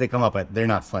punchlines they come up with, they're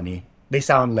not funny. They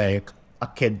sound like a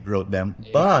kid wrote them.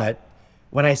 But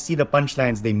when I see the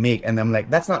punchlines they make, and I'm like,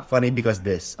 that's not funny because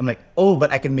this. I'm like, oh, but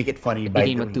I can make it funny by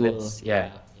Became a doing tool. this. Yeah.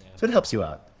 So it helps you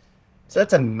out. So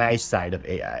that's a nice side of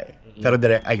AI. Pero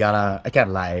direct, I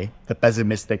can't lie. The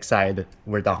pessimistic side that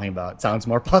we're talking about sounds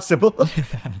more possible.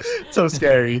 So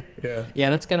scary. Yeah. Yeah,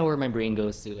 that's kind of where my brain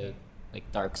goes to, like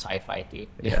dark sci-fi too.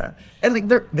 Yeah. And like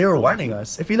they were warning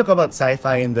us. If you look about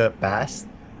sci-fi in the past,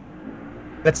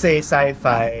 let's say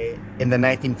sci-fi in the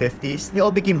 1950s, they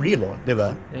all became real,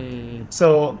 diba?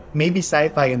 So maybe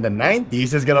sci-fi in the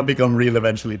 90s is gonna become real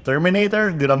eventually. Terminator,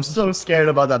 dude, I'm so scared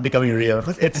about that becoming real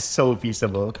because it's so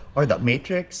feasible. Or the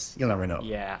Matrix, you'll never know.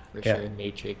 Yeah, for Yeah. sure.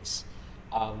 Matrix.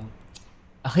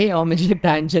 Okay, medyo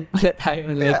tangent pala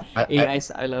tayo. Like, Yeah, AI,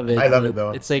 I love it. I love it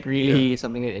though. It's like really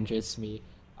something that interests me.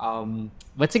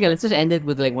 But sige, let's just end it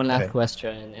with like one last Okay.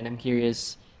 question. And I'm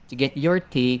curious to get your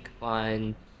take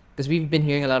on, because we've been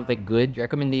hearing a lot of like good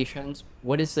recommendations.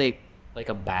 What is like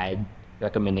a bad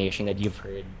recommendation that you've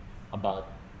heard about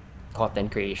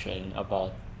content creation,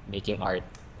 about making art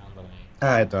down the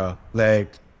line? Ito.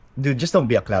 Like, dude, just don't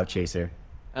be a cloud chaser.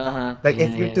 Like,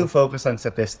 if you're too focused on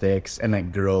statistics and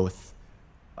like growth,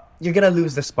 you're gonna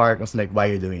lose the spark of like why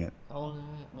you're doing it.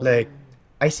 Like,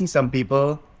 I see some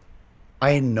people,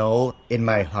 I know in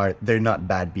my heart they're not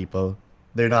bad people.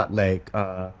 They're not like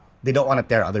they don't want to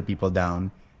tear other people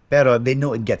down. Pero they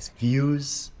know it gets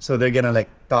views, so they're gonna like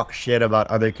talk shit about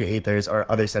other creators or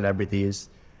other celebrities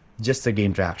just to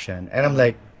gain traction. And I'm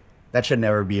like, that should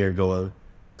never be your goal.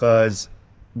 Cause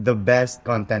the best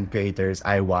content creators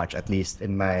I watch, at least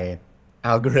in my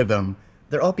algorithm,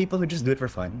 they're all people who just do it for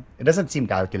fun. It doesn't seem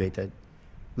calculated.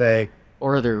 Like,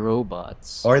 Or they're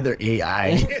robots. or they're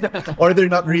AI. Or they're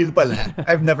not real pala.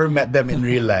 I've never met them in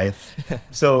real life.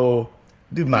 So,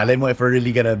 dude, malay mo if we're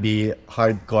really gonna be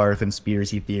hardcore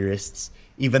conspiracy theorists,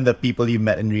 even the people you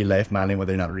met in real life, malay mo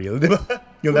they're not real. Di ba?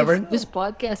 You'll never know. This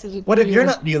podcast is. What if you're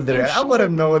not real there? I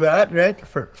wouldn't know that, right?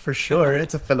 For sure.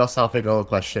 It's a philosophical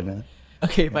question. Eh?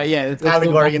 Okay, but yeah, let's go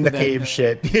Allegory back in to the that. cave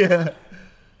shit. Yeah.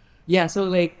 Yeah, so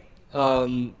like,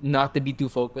 not to be too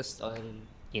focused on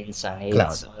insights.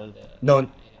 Cloud. On the,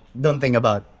 Don't think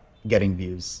about getting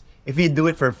views. If you do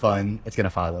it for fun, it's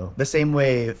gonna follow. The same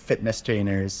way fitness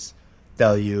trainers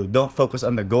tell you, don't focus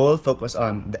on the goal, focus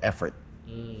on the effort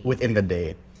within the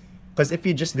day. Because if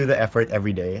you just do the effort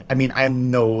every day, I mean,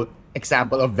 I'm no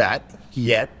example of that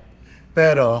yet.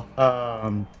 Pero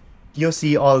you'll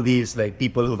see all these like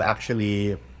people who've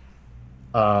actually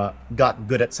got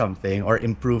good at something or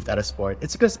improved at a sport.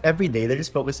 It's because every day they're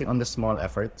just focusing on the small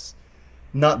efforts,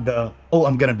 not the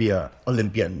I'm gonna be a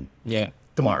Olympian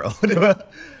tomorrow. Diba?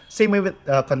 Same way with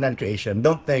content creation.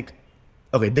 Don't think,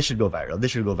 okay, this should go viral.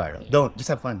 This should go viral. Don't, just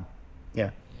have fun.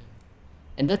 Yeah.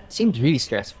 And that seems really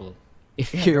stressful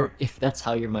if that's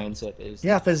how your mindset is.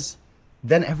 Yeah, because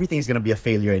then everything is gonna be a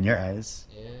failure in your eyes.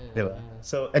 Yeah. Diba?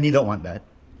 So, and you don't want that.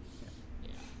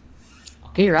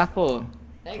 Okay, Raco.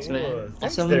 Thanks, man.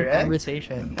 Thanks, Awesome Direk.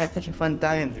 conversation. Had such a fun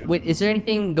time. Wait, is there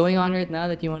anything going on right now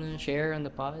that you want to share on the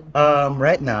pod?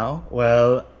 Right now,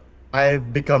 well,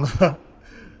 I've become a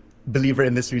believer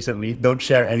in this recently. Don't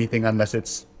share anything unless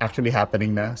it's actually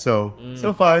happening now. So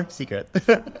far, secret.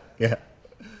 Yeah.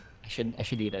 I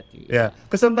should do that too. Yeah.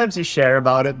 Because sometimes you share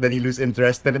about it, then you lose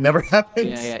interest, then it never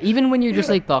happens. Yeah. Even when you're just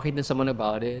like talking to someone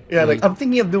about it. Yeah, like I'm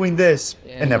thinking of doing this.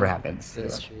 Yeah, It never happens.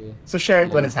 That's true. So share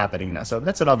it when it's happening now. So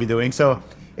that's what I'll be doing. So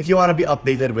if you want to be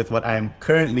updated with what I'm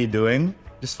currently doing,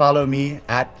 just follow me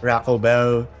at Raco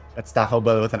Bell. That's Taco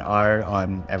Bell with an R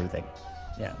on everything.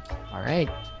 Yeah. All right.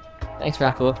 Thanks,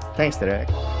 Raco. Thanks, Derek.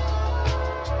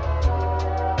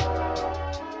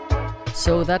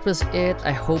 So that was it.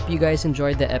 I hope you guys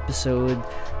enjoyed the episode.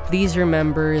 Please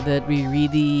remember that we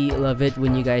really love it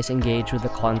when you guys engage with the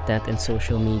content in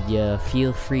social media.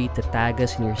 Feel free to tag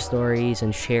us in your stories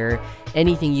and share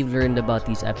anything you've learned about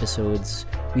these episodes.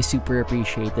 We super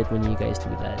appreciate it when you guys do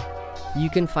that.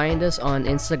 You can find us on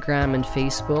Instagram and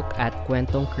Facebook at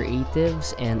Kwentong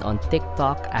Creatives and on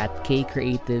TikTok at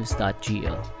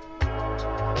kcreatives.gl.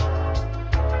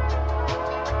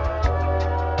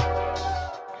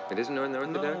 It isn't North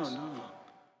America? No.